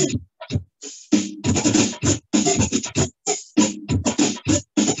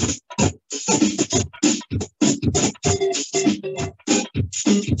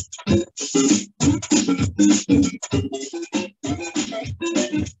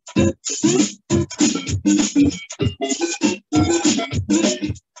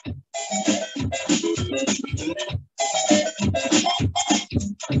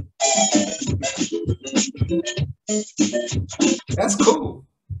 That's cool.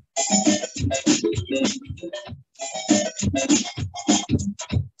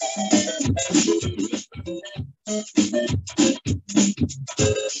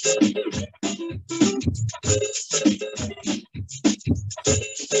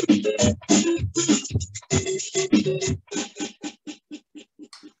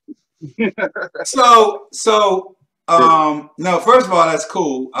 No, first of all, that's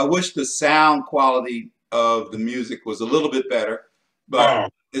cool. I wish the sound quality of the music was a little bit better,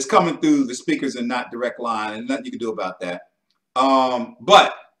 but it's coming through the speakers and not direct line, and nothing you can do about that.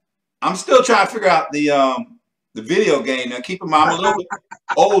 But I'm still trying to figure out the video game. Now, keep in mind, I'm a little bit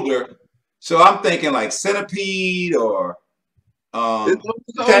older, so I'm thinking like Centipede or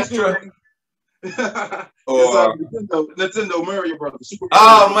Tetra. Or Nintendo Mario Brothers. Super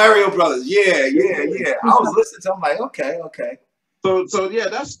Mario Brothers. Yeah. I was listening to. I'm like, okay. So yeah,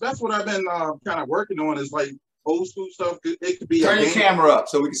 that's what I've been kind of working on. Is like old school stuff. It could be. Turn your camera up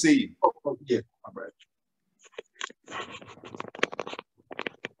so we can see you. Oh, yeah, all right.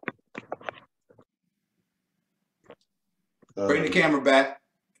 Bring the camera back.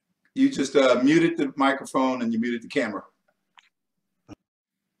 You just muted the microphone and you muted the camera.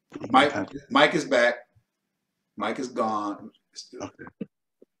 Mike is back. Mike is gone. Okay.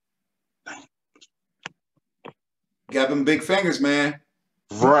 Got them big fingers, man.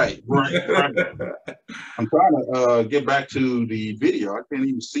 Right. I'm trying to get back to the video. I can't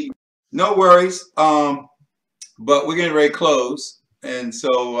even see. No worries. But we're getting ready to close, and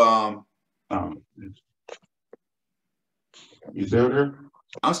so you still there?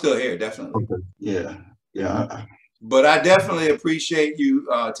 I'm still here, definitely. Okay. Yeah. But I definitely appreciate you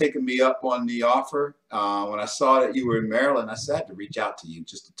taking me up on the offer. When I saw that you were in Maryland, I said to reach out to you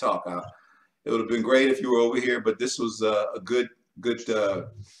just to talk. It would have been great if you were over here, but this was a good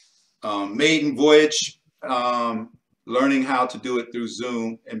maiden voyage, learning how to do it through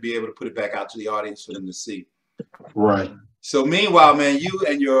Zoom and be able to put it back out to the audience for them to see. Right. So meanwhile, man, you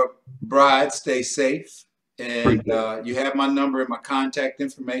and your bride stay safe, and you have my number and my contact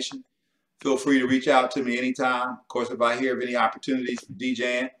information. Feel free to reach out to me anytime. Of course, if I hear of any opportunities for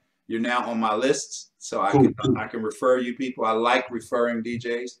DJing, you're now on my list, so I can refer you people. I like referring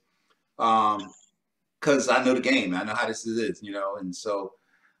DJs because I know the game. I know how this is, you know. And so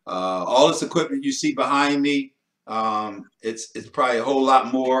all this equipment you see behind me, it's probably a whole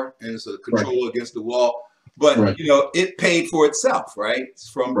lot more, and it's a controller against the wall. But you know, it paid for itself, right? It's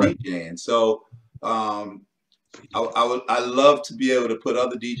from DJing. So I love to be able to put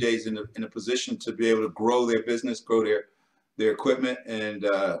other DJs in a position to be able to grow their business, grow their equipment, and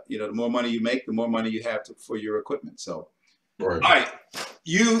you know, the more money you make, the more money you have for your equipment. So, all right,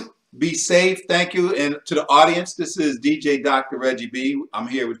 you be safe. Thank you, and to the audience, this is DJ Dr. Reggie B. I'm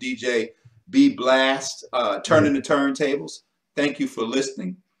here with DJ B Blast, turning the turntables. Thank you for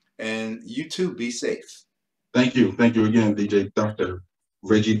listening, and you too, be safe. Thank you again, DJ Dr.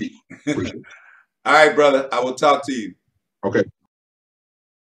 Reggie B. All right, brother. I will talk to you. Okay.